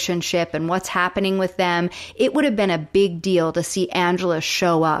relationship and what's happening with them, it would have been a big deal to see Angela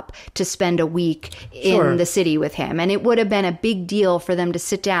show up to spend a week in the city with him. And it would have been a big deal for them to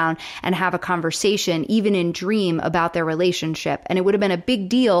sit down and have a conversation, even in dream, about their relationship. And it would have been a big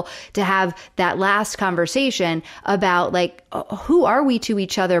deal to have that last conversation about, like, who are we to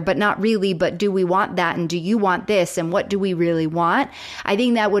each other, but not really, but do we want that? And do you want this? And what do we really want? I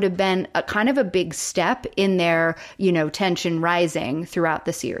think that would have been a kind of a big step in their, tension rising throughout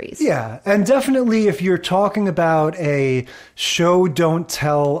the series. Yeah. And definitely if you're talking about a show don't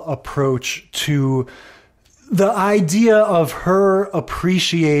tell approach to the idea of her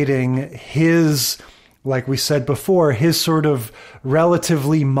appreciating his like we said before, his sort of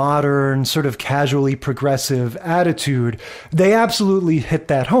relatively modern, sort of casually progressive attitude, they absolutely hit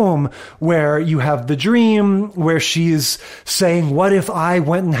that home, where you have the dream where she's saying, what if I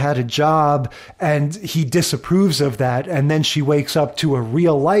went and had a job? And he disapproves of that. And then she wakes up to a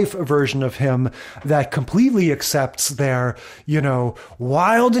real life version of him that completely accepts their,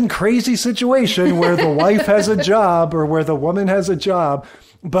 wild and crazy situation where the wife has a job or where the woman has a job.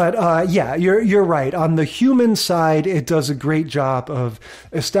 But yeah, you're right. On the human side, it does a great job of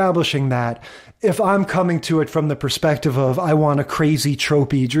establishing that. If I'm coming to it from the perspective of I want a crazy,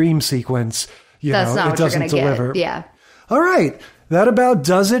 tropey dream sequence, That's not it what you're doesn't gonna deliver. get. Yeah. All right. That about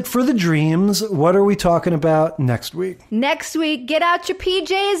does it for the dreams. What are we talking about next week? Next week, get out your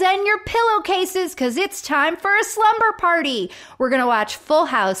PJs and your pillowcases because it's time for a slumber party. We're going to watch Full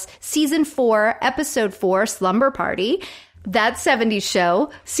House Season 4, Episode 4, Slumber Party. That 70s Show,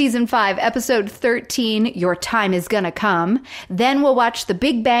 Season 5, Episode 13, Your Time Is Gonna Come. Then we'll watch The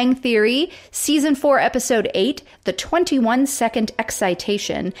Big Bang Theory, Season 4, Episode 8, The 21-Second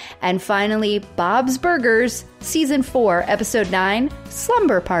Excitation. And finally, Bob's Burgers, Season 4, Episode 9,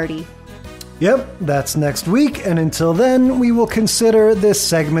 Slumber Party. Yep, that's next week. And until then, we will consider this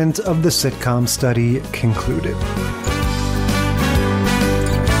segment of the sitcom study concluded.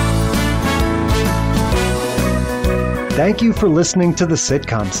 Thank you for listening to the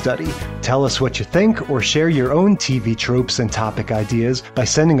Sitcom Study. Tell us what you think or share your own TV tropes and topic ideas by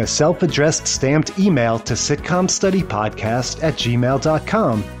sending a self-addressed stamped email to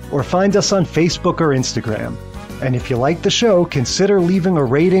sitcomstudypodcast@gmail.com or find us on Facebook or Instagram. And if you like the show, consider leaving a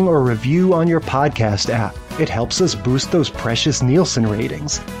rating or review on your podcast app. It helps us boost those precious Nielsen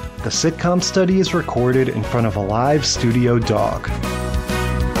ratings. The Sitcom Study is recorded in front of a live studio dog.